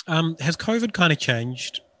 Has COVID kind of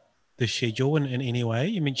changed the schedule in any way?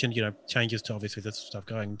 You mentioned, changes to obviously this stuff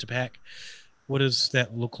going to pack. What does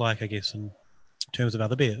that look like, I guess, in terms of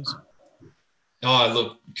other beers? Oh,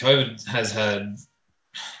 look, COVID has had,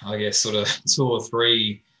 I guess, sort of 2 or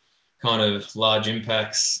 3 kind of large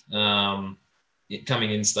impacts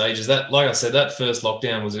coming in stages. That, like I said, that first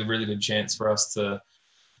lockdown was a really good chance for us to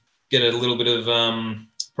get a little bit of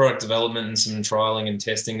product development and some trialing and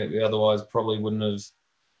testing that we otherwise probably wouldn't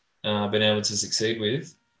have been able to succeed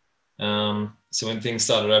with. So when things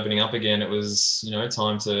started opening up again, it was,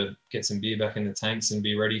 time to get some beer back in the tanks and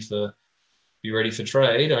be ready for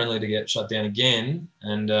trade, only to get shut down again.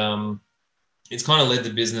 And it's kind of led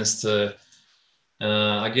the business to,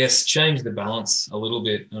 I guess, change the balance a little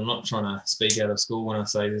bit. I'm not trying to speak out of school when I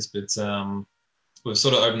say this, but we've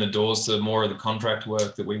sort of opened the doors to more of the contract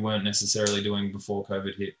work that we weren't necessarily doing before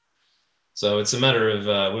COVID hit. So it's a matter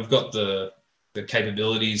of we've got the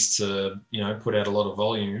capabilities to, put out a lot of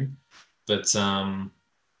volume, but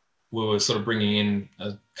we were sort of bringing in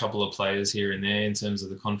a couple of players here and there in terms of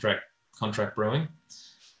the contract brewing.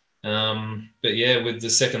 But yeah, with the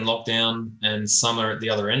second lockdown and summer at the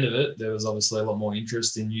other end of it, there was obviously a lot more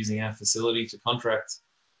interest in using our facility to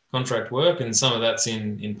contract work, and some of that's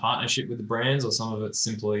in partnership with the brands, or some of it's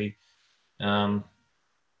simply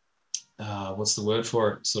what's the word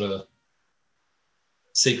for it? Sort of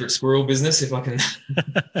secret squirrel business, if I can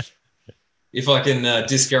if I can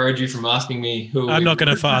discourage you from asking me who. I'm not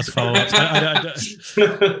going to fast forward. I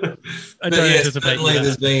don't anticipate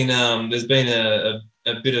that. There's been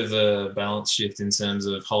a bit of a balance shift in terms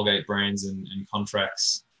of Holgate brands and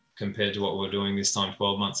contracts compared to what we were doing this time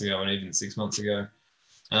 12 months ago and even 6 months ago.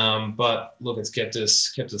 But look, it's kept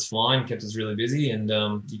us flying, kept us really busy, and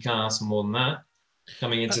you can't ask for more than that.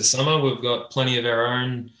 Coming into summer, we've got plenty of our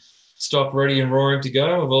own stock ready and roaring to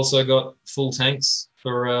go. We've also got full tanks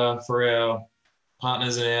for our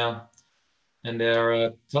partners and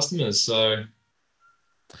our customers. So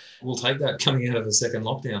we'll take that coming out of the second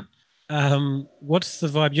lockdown. What's the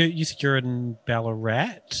vibe? You said you're in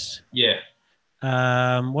Ballarat. Yeah.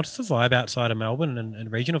 What's the vibe outside of Melbourne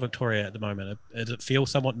and regional Victoria at the moment? Does it feel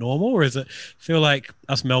somewhat normal, or does it feel like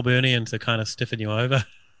us Melburnians are kind of stiffing you over?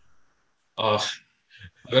 Oh,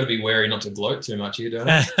 I've got to be wary not to gloat too much here, don't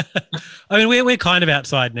I? I mean, we're kind of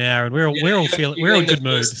outside now, and we're all in good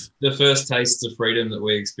moods. The first taste of freedom that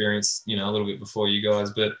we experienced, a little bit before you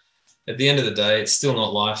guys, but at the end of the day, it's still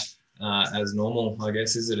not life as normal, I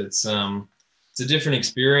guess, is it? It's a different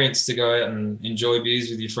experience to go out and enjoy beers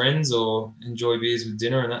with your friends or enjoy beers with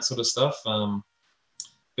dinner and that sort of stuff.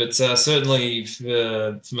 But certainly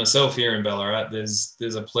for myself here in Ballarat,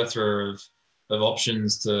 there's a plethora of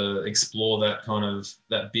options to explore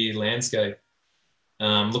that beer landscape.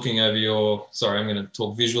 Looking over I'm going to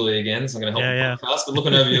talk visually again. It's not going to help the podcast, but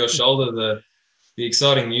looking over your shoulder, the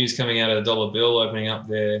exciting news coming out of the Dollar Bill opening up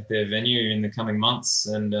their venue in the coming months,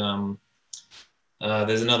 and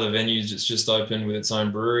there's another venue that's just opened with its own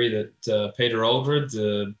brewery that Peter Aldred,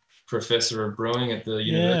 the professor of brewing at the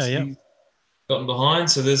university, gotten behind.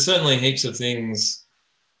 So there's certainly heaps of things,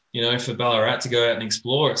 for Ballarat to go out and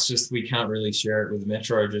explore. It's just we can't really share it with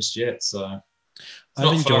Metro just yet. So it's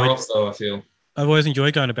not far off, though, I feel. I've always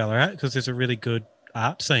enjoyed going to Ballarat because there's a really good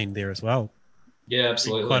art scene there as well. Yeah,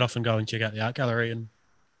 absolutely. We quite often go and check out the art gallery, and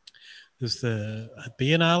there's the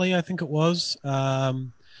Biennale, I think it was,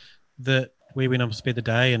 that we went up to spend the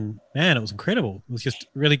day, and man, it was incredible. It was just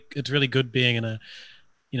it's really good being in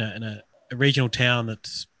a regional town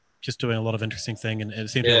that's just doing a lot of interesting thing, and it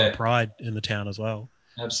seems to have a lot of pride in the town as well.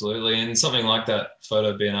 Absolutely. And something like that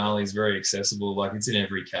Photo Biennale is very accessible. Like, it's in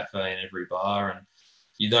every cafe and every bar, and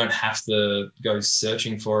you don't have to go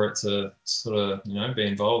searching for it to sort of, be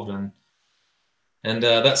involved. And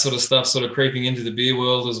that sort of stuff sort of creeping into the beer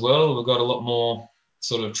world as well. We've got a lot more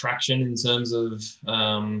sort of traction in terms of,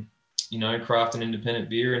 craft and independent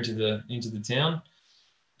beer into the town,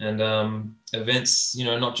 and events,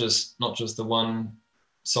 not just the one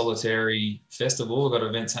solitary festival. We've got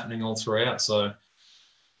events happening all throughout. So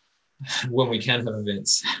when we can have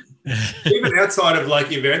events. Even outside of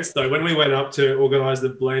events, though, when we went up to organise the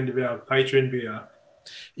blend of our patron beer.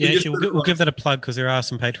 Yeah, actually, we'll give that a plug because there are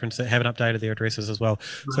some patrons that haven't updated their addresses as well.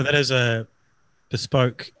 So that is a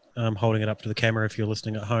bespoke, holding it up to the camera if you're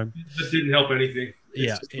listening at home. That didn't help anything.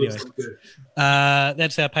 Anyway.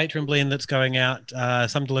 That's our patron blend that's going out.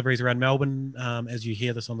 Some deliveries around Melbourne. As you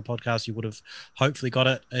hear this on the podcast, you would have hopefully got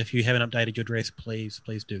it. If you haven't updated your address, please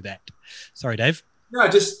do that. Sorry, Dave. No,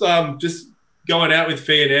 just going out with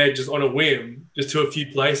Fee and Ed just on a whim, just to a few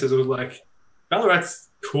places. It was like, Ballarat's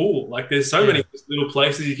cool. There's so many little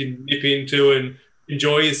places you can nip into and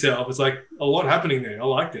enjoy yourself. It's a lot happening there. I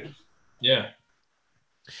liked it. Yeah.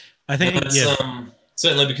 I think it's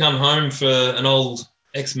certainly become home for an old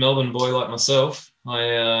ex-Melbourne boy like myself.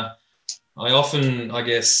 I often, I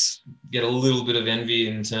guess, get a little bit of envy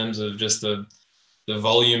in terms of just the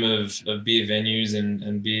volume of beer venues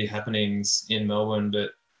and beer happenings in Melbourne.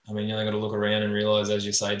 But I mean, you only got to look around and realise, as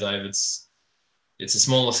you say, Dave, it's a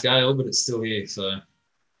smaller scale, but it's still here. So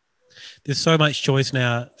there's so much choice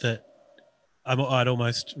now that I'd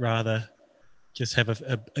almost rather just have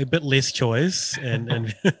a bit less choice.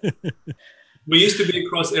 And we used to be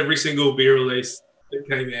across every single beer release that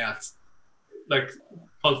came out,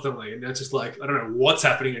 constantly, and that's just I don't know what's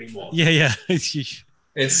happening anymore. Yeah.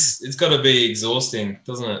 It's got to be exhausting,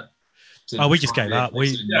 doesn't it? We just gave up.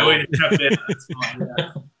 We just tapped out. That's fine,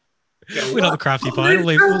 yeah. We're not the crafty pint.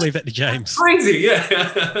 We'll leave that to James. Crazy,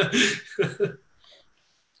 yeah.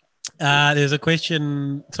 There's a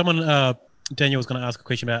question. Daniel was going to ask a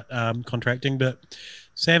question about contracting, but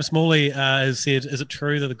Sam Smalley has said, is it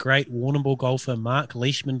true that the great Warrnambool golfer Mark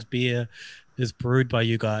Leishman's beer is brewed by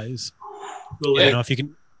you guys? Yeah. If you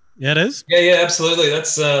can Yeah, it is. Yeah, absolutely.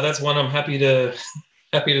 That's one I'm happy to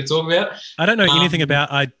talk about. I don't know anything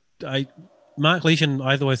about. Mark Leishman,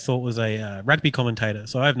 I always thought was a rugby commentator,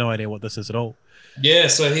 so I have no idea what this is at all. Yeah,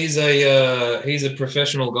 so he's a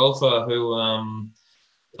professional golfer who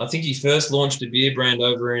I think he first launched a beer brand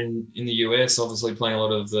over in the US, obviously playing a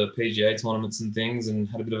lot of the PGA tournaments and things, and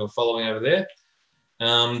had a bit of a following over there.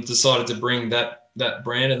 Decided to bring that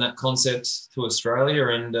brand and that concept to Australia,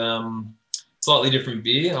 and slightly different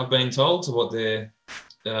beer, I've been told, to what they're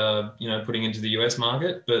putting into the US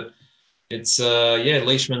market. But it's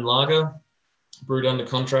Leishman Lager, brewed under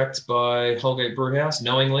contract by Holgate Brewhouse,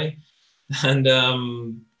 knowingly, and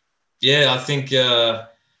I think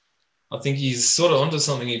he's sort of onto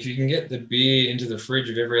something. If you can get the beer into the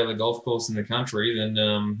fridge of every other golf course in the country, then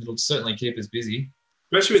it'll certainly keep us busy.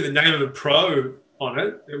 Especially with the name of the pro on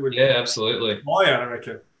it. It would. Yeah, absolutely. Why, I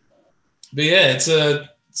reckon. But yeah, it's a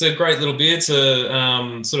great little beer. It's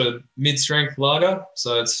a sort of mid-strength lager.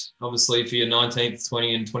 So it's obviously for your 19th,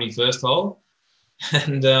 20th, and 21st hole.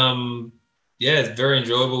 And it's very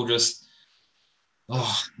enjoyable. Just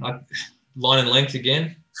line and length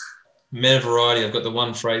again. Men of variety. I've got the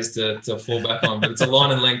one phrase to fall back on, but it's a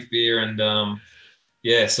line and length beer, and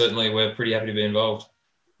certainly we're pretty happy to be involved.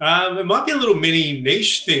 It might be a little mini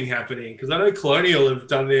niche thing happening, because I know Colonial have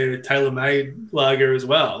done their tailor-made lager as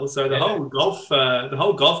well. So the whole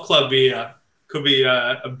golf club beer could be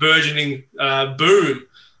a burgeoning boom.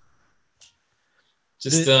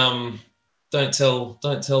 Just don't tell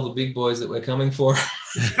the big boys that we're coming for.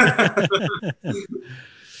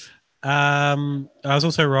 I was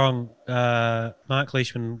also wrong. Mark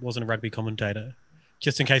Leishman wasn't a rugby commentator,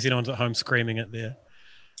 just in case anyone's at home screaming it there.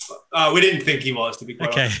 We didn't think he was, to be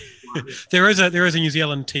quite honest. there is a New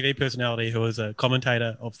Zealand TV personality who is a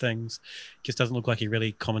commentator of things. Just doesn't look like he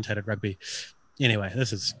really commentated rugby. Anyway,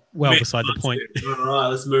 this is beside the point. All right,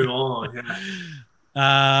 let's move on.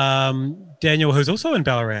 Yeah. Daniel, who's also in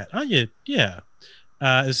Ballarat, aren't you? Yeah.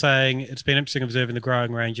 Is saying it's been interesting observing the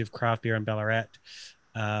growing range of craft beer in Ballarat,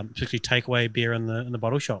 particularly takeaway beer in the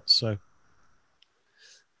bottle shops. So,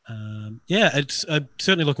 it's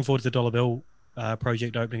certainly looking forward to the Dollar Bill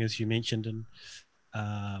project opening, as you mentioned, and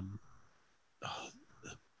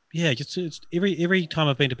just every time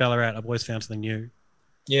I've been to Ballarat, I've always found something new.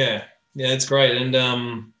 Yeah, it's great, and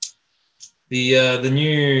the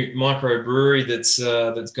new microbrewery that's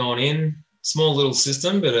gone in, small little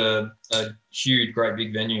system, but a huge, great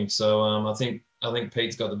big venue. So I think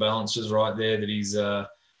Pete's got the balance just right there. That he's or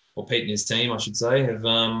Pete and his team, I should say, have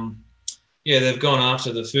they've gone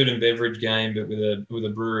after the food and beverage game, but with a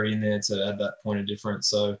brewery in there to add that point of difference.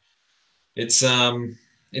 So it's going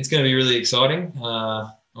to be really exciting.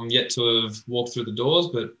 I'm yet to have walked through the doors,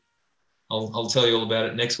 but I'll tell you all about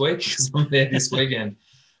it next week because I'm there this weekend.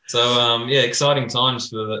 So exciting times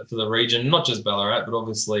for the region, not just Ballarat, but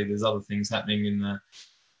obviously there's other things happening in the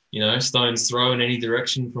stone's throw in any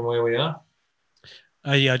direction from where we are.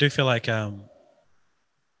 I do feel like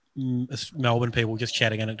Melbourne people just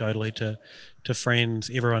chatting anecdotally to friends.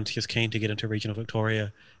 Everyone's just keen to get into regional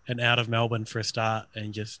Victoria and out of Melbourne for a start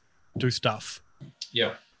and just do stuff.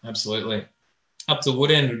 Yeah, absolutely. Up to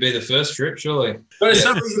Woodend would be the first trip, surely. But it's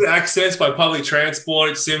something you can access by public transport.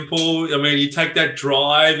 It's simple. I mean, you take that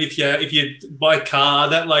drive if you by car,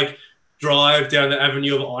 that drive down the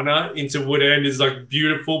Avenue of Honour into Woodend is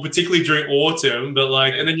beautiful, particularly during autumn. But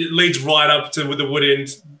and then it leads right up to the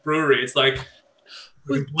Woodend Brewery. It's a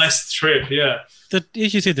blessed trip. Yeah.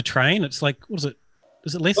 As you said, the train. It's what is it?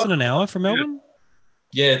 Is it less than an hour from Melbourne?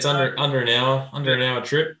 Yeah, it's under an hour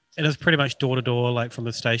trip. And it's pretty much door to door, from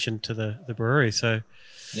the station to the brewery. So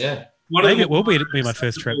yeah, maybe it will be my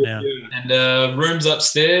first trip now. Yeah. And rooms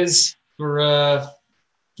upstairs for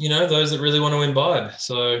those that really want to imbibe.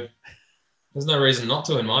 So there's no reason not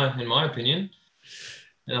to, in my opinion.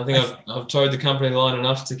 And I think I've towed the company line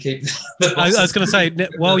enough to keep. I was going to say,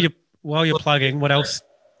 while you're plugging, what else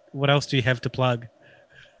do you have to plug?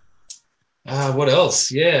 What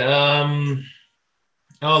else? Yeah.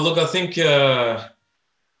 Look, I think,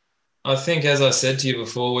 as I said to you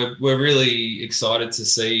before, we're really excited to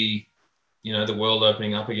see, the world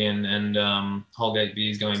opening up again and Holgate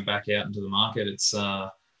Beers going back out into the market. It's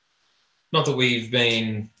not that we've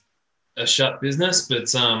been a shut business,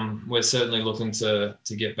 but we're certainly looking to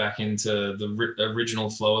get back into the original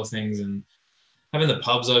flow of things, and having the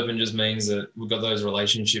pubs open just means that we've got those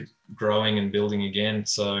relationships growing and building again.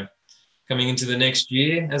 So coming into the next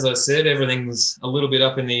year, as I said, everything's a little bit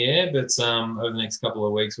up in the air, but over the next couple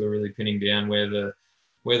of weeks, we're really pinning down where the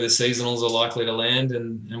seasonals are likely to land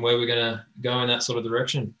and where we're going to go in that sort of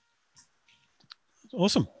direction.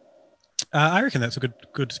 Awesome. I reckon that's a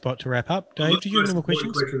good spot to wrap up. Dave, do you have any more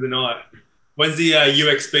questions? Question of the night. When's the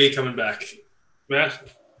UXB coming back,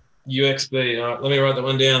 Matt? UXB. All right, let me write that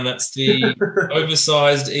one down. That's the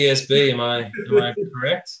oversized ESB. Am I correct?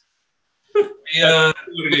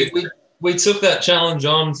 We took that challenge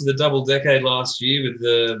on for the double decade last year with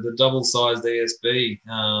the double-sized ESB.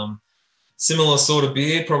 Similar sort of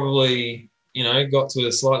beer, probably, got to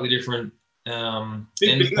a slightly different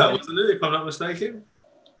bigger, wasn't it, if I'm not mistaken?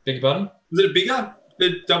 Beg your pardon? Was it bigger,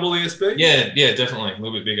 the double ESB? Yeah, definitely. A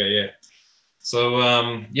little bit bigger, yeah. So,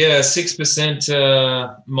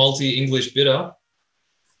 6% multi-English bitter.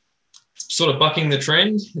 Sort of bucking the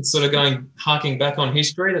trend. It's sort of harking back on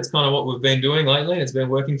history. That's kind of what we've been doing lately. It's been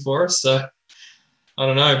working for us. So, I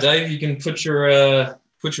don't know, Dave, you can put your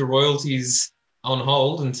royalties on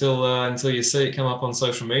hold until you see it come up on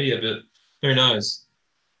social media, but who knows?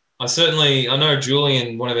 I know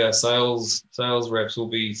Julian, one of our sales reps, will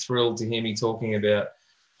be thrilled to hear me talking about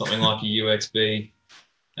something like a UXB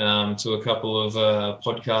to a couple of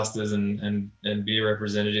podcasters and beer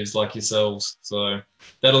representatives like yourselves. So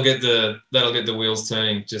that'll get the wheels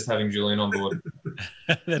turning, just having Julian on board.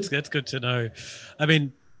 That's good to know. I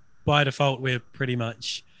mean, by default, we're pretty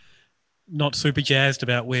much not super jazzed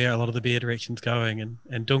about where a lot of the beer direction's going,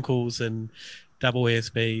 and Dunkels and double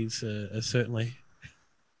ESBs are certainly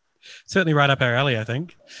right up our alley, I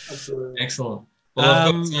think. Absolutely. Excellent.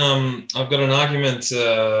 Well, I've got an argument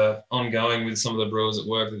ongoing with some of the brewers at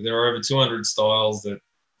work that there are over 200 styles that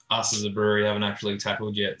us as a brewery haven't actually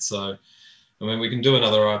tackled yet. So, I mean, we can do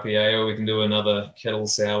another IPA or we can do another kettle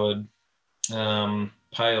soured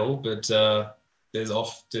pale, but there's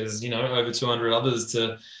over 200 others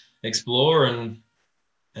to explore, and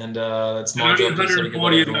that's my job.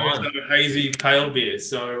 140 of those are hazy pale beer,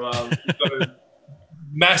 so we've got a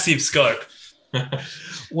massive scope.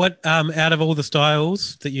 What out of all the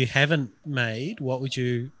styles that you haven't made, what would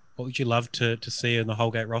you love to see in the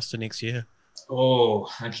Holgate roster next year? Oh,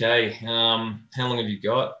 okay. How long have you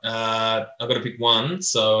got? I've got to pick one.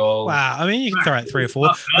 So wow. I mean, you can throw out 3 or 4.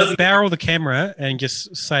 But barrel the camera and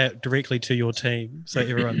just say it directly to your team, so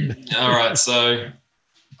everyone. All right. So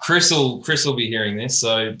Chris will be hearing this.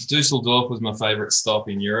 So Dusseldorf was my favourite stop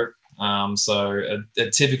in Europe. So a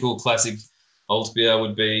typical classic Alt beer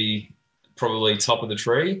would be probably top of the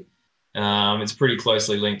tree. It's pretty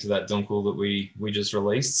closely linked to that Dunkel that we just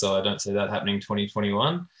released, so I don't see that happening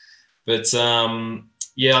 2021. But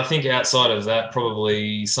I think outside of that,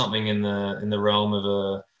 probably something in the realm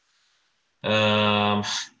of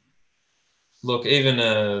even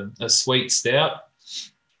a sweet stout.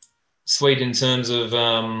 Sweet in terms of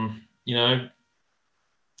high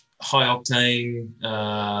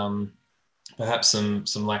octane, perhaps some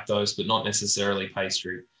lactose, but not necessarily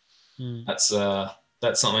pastry. That's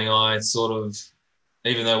something I sort of,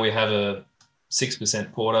 even though we have a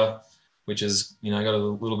 6% porter, which has got a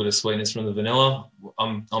little bit of sweetness from the vanilla,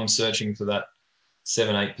 I'm searching for that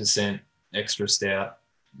 7-8% extra stout,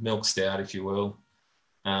 milk stout, if you will.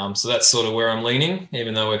 So that's sort of where I'm leaning,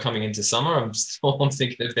 even though we're coming into summer. All I'm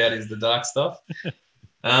thinking about is the dark stuff.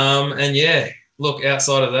 Look,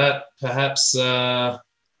 outside of that, perhaps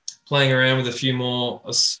playing around with a few more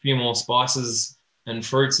spices and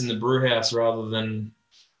fruits in the brew house rather than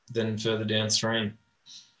further downstream.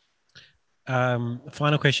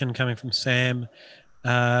 Final question coming from Sam.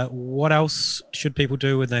 What else should people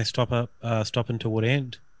do when they stop into Wood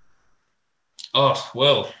End? Oh,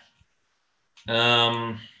 well,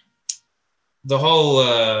 the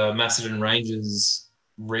whole Macedon Ranges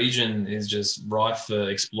region is just rife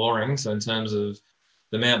for exploring. So in terms of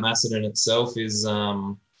the Mount Macedon itself is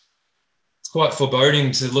it's quite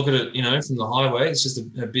foreboding to look at it, from the highway. It's just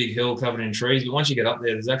a big hill covered in trees. But once you get up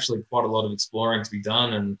there, there's actually quite a lot of exploring to be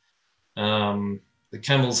done. And the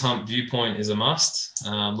Camel's Hump viewpoint is a must,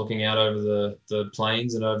 looking out over the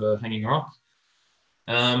plains and over Hanging Rock.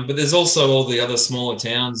 But there's also all the other smaller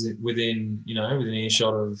towns within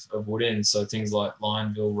earshot of Wood End. So things like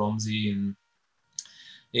Lionville, Romsey, and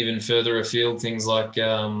even further afield, things like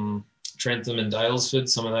Trentham and Daylesford,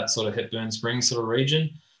 some of that sort of Hepburn Springs sort of region.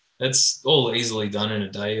 That's all easily done in a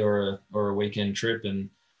day or a weekend trip. And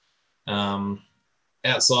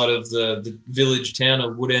outside of the village town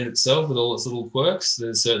of Wood End itself, with all its little quirks,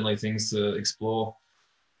 there's certainly things to explore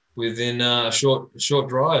within a short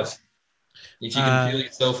drive, if you can peel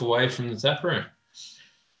yourself away from the tap room.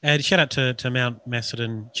 And shout out to Mount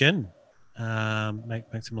Macedon Gin. Make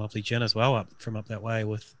some lovely gin as well up that way,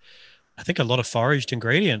 with I think a lot of foraged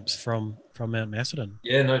ingredients from Mount Macedon.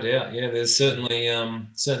 Yeah, no doubt. Yeah, there's certainly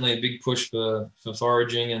a big push for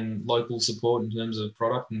foraging and local support in terms of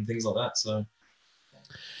product and things like that. So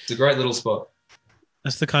it's a great little spot.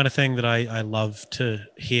 That's the kind of thing that I love to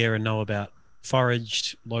hear and know about.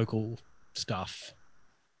 Foraged local stuff.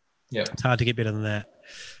 Yeah. It's hard to get better than that.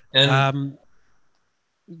 And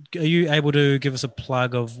are you able to give us a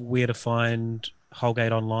plug of where to find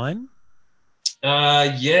Holgate online?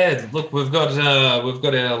 yeah, look, we've got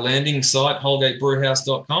our landing site,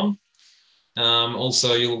 holgatebrewhouse.com.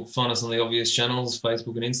 Also, you'll find us on the obvious channels,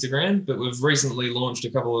 Facebook and Instagram. But we've recently launched a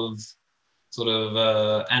couple of sort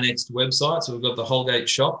of annexed websites. So we've got the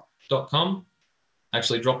holgateshop.com.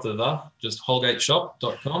 Actually, drop just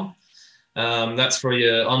holgateshop.com. That's for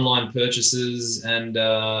your online purchases and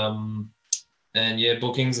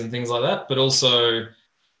bookings and things like that. But also,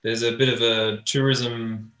 there's a bit of a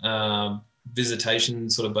tourism visitation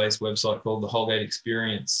sort of based website called the Holgate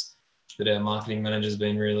Experience that our marketing manager's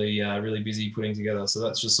been really busy putting together. So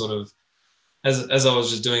that's just sort of, as I was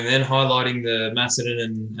just doing then, highlighting the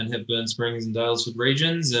Macedon and Hepburn Springs and Daylesford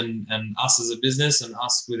regions and us as a business and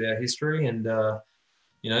us with our history and the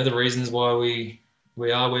reasons why we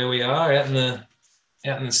are where we are out in the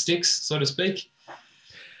sticks, so to speak.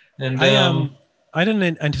 And I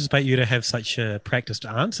didn't anticipate you to have such a practiced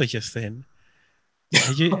answer just then. No,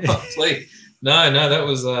 that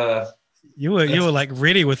was you were like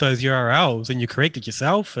ready with those URLs and you corrected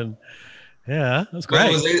yourself and yeah, that's great.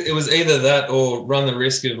 Well, it was either that or run the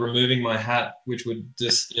risk of removing my hat, which would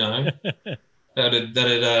just I think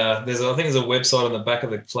there's a website on the back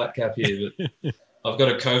of the flat cap here, but I've got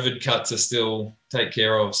a COVID cut to still take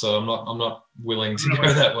care of, so I'm not willing to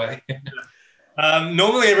go that way.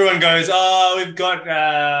 Normally everyone goes, we've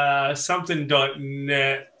got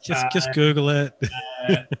something.net. Just Google it.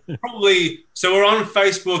 Probably. So we're on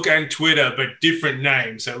Facebook and Twitter, but different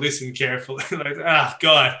names. So listen carefully.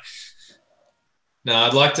 God. No,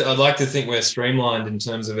 I'd like to think we're streamlined in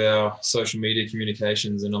terms of our social media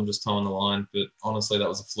communications, and I'm just towing the line. But honestly, that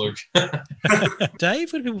was a fluke.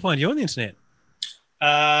 Dave, where do people find you on the internet?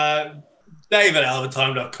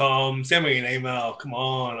 Dave@alavatime.com. Send me an email. Come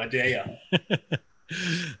on, I dare you. You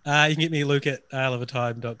can get me, Luke, at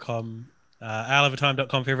alavatime.com.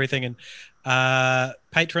 alavatime.com for everything. And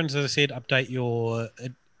patrons, as I said, update your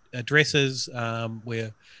addresses.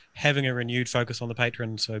 We're having a renewed focus on the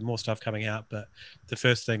patrons, so more stuff coming out. But the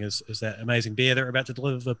first thing is that amazing beer that we're about to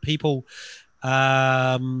deliver for people.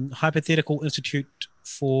 Hypothetical Institute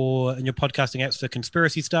in your podcasting apps for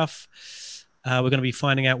conspiracy stuff. We're going to be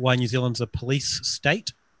finding out why New Zealand's a police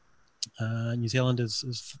state. New Zealand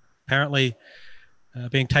is apparently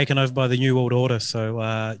being taken over by the New World Order,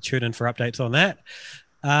 so tune in for updates on that.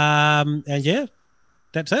 And yeah,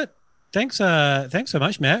 that's it. Thanks so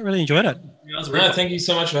much, Matt. Really enjoyed it. No, thank you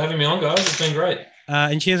so much for having me on, guys. It's been great.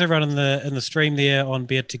 And cheers everyone in the stream there on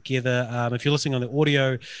Beer Together. If you're listening on the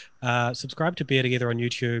audio, subscribe to Beer Together on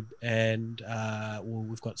YouTube. And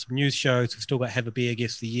we've got some news shows. We've still got Have a Beer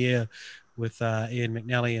Guest of the Year with Ian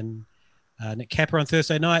McNally and Nick Capper on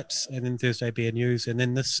Thursday nights, and then Thursday Beer News, and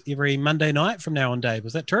then this every Monday night from now on, Dave.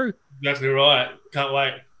 Was that true? Exactly right. Can't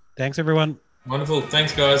wait. Thanks, everyone. Wonderful.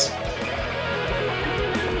 Thanks, guys.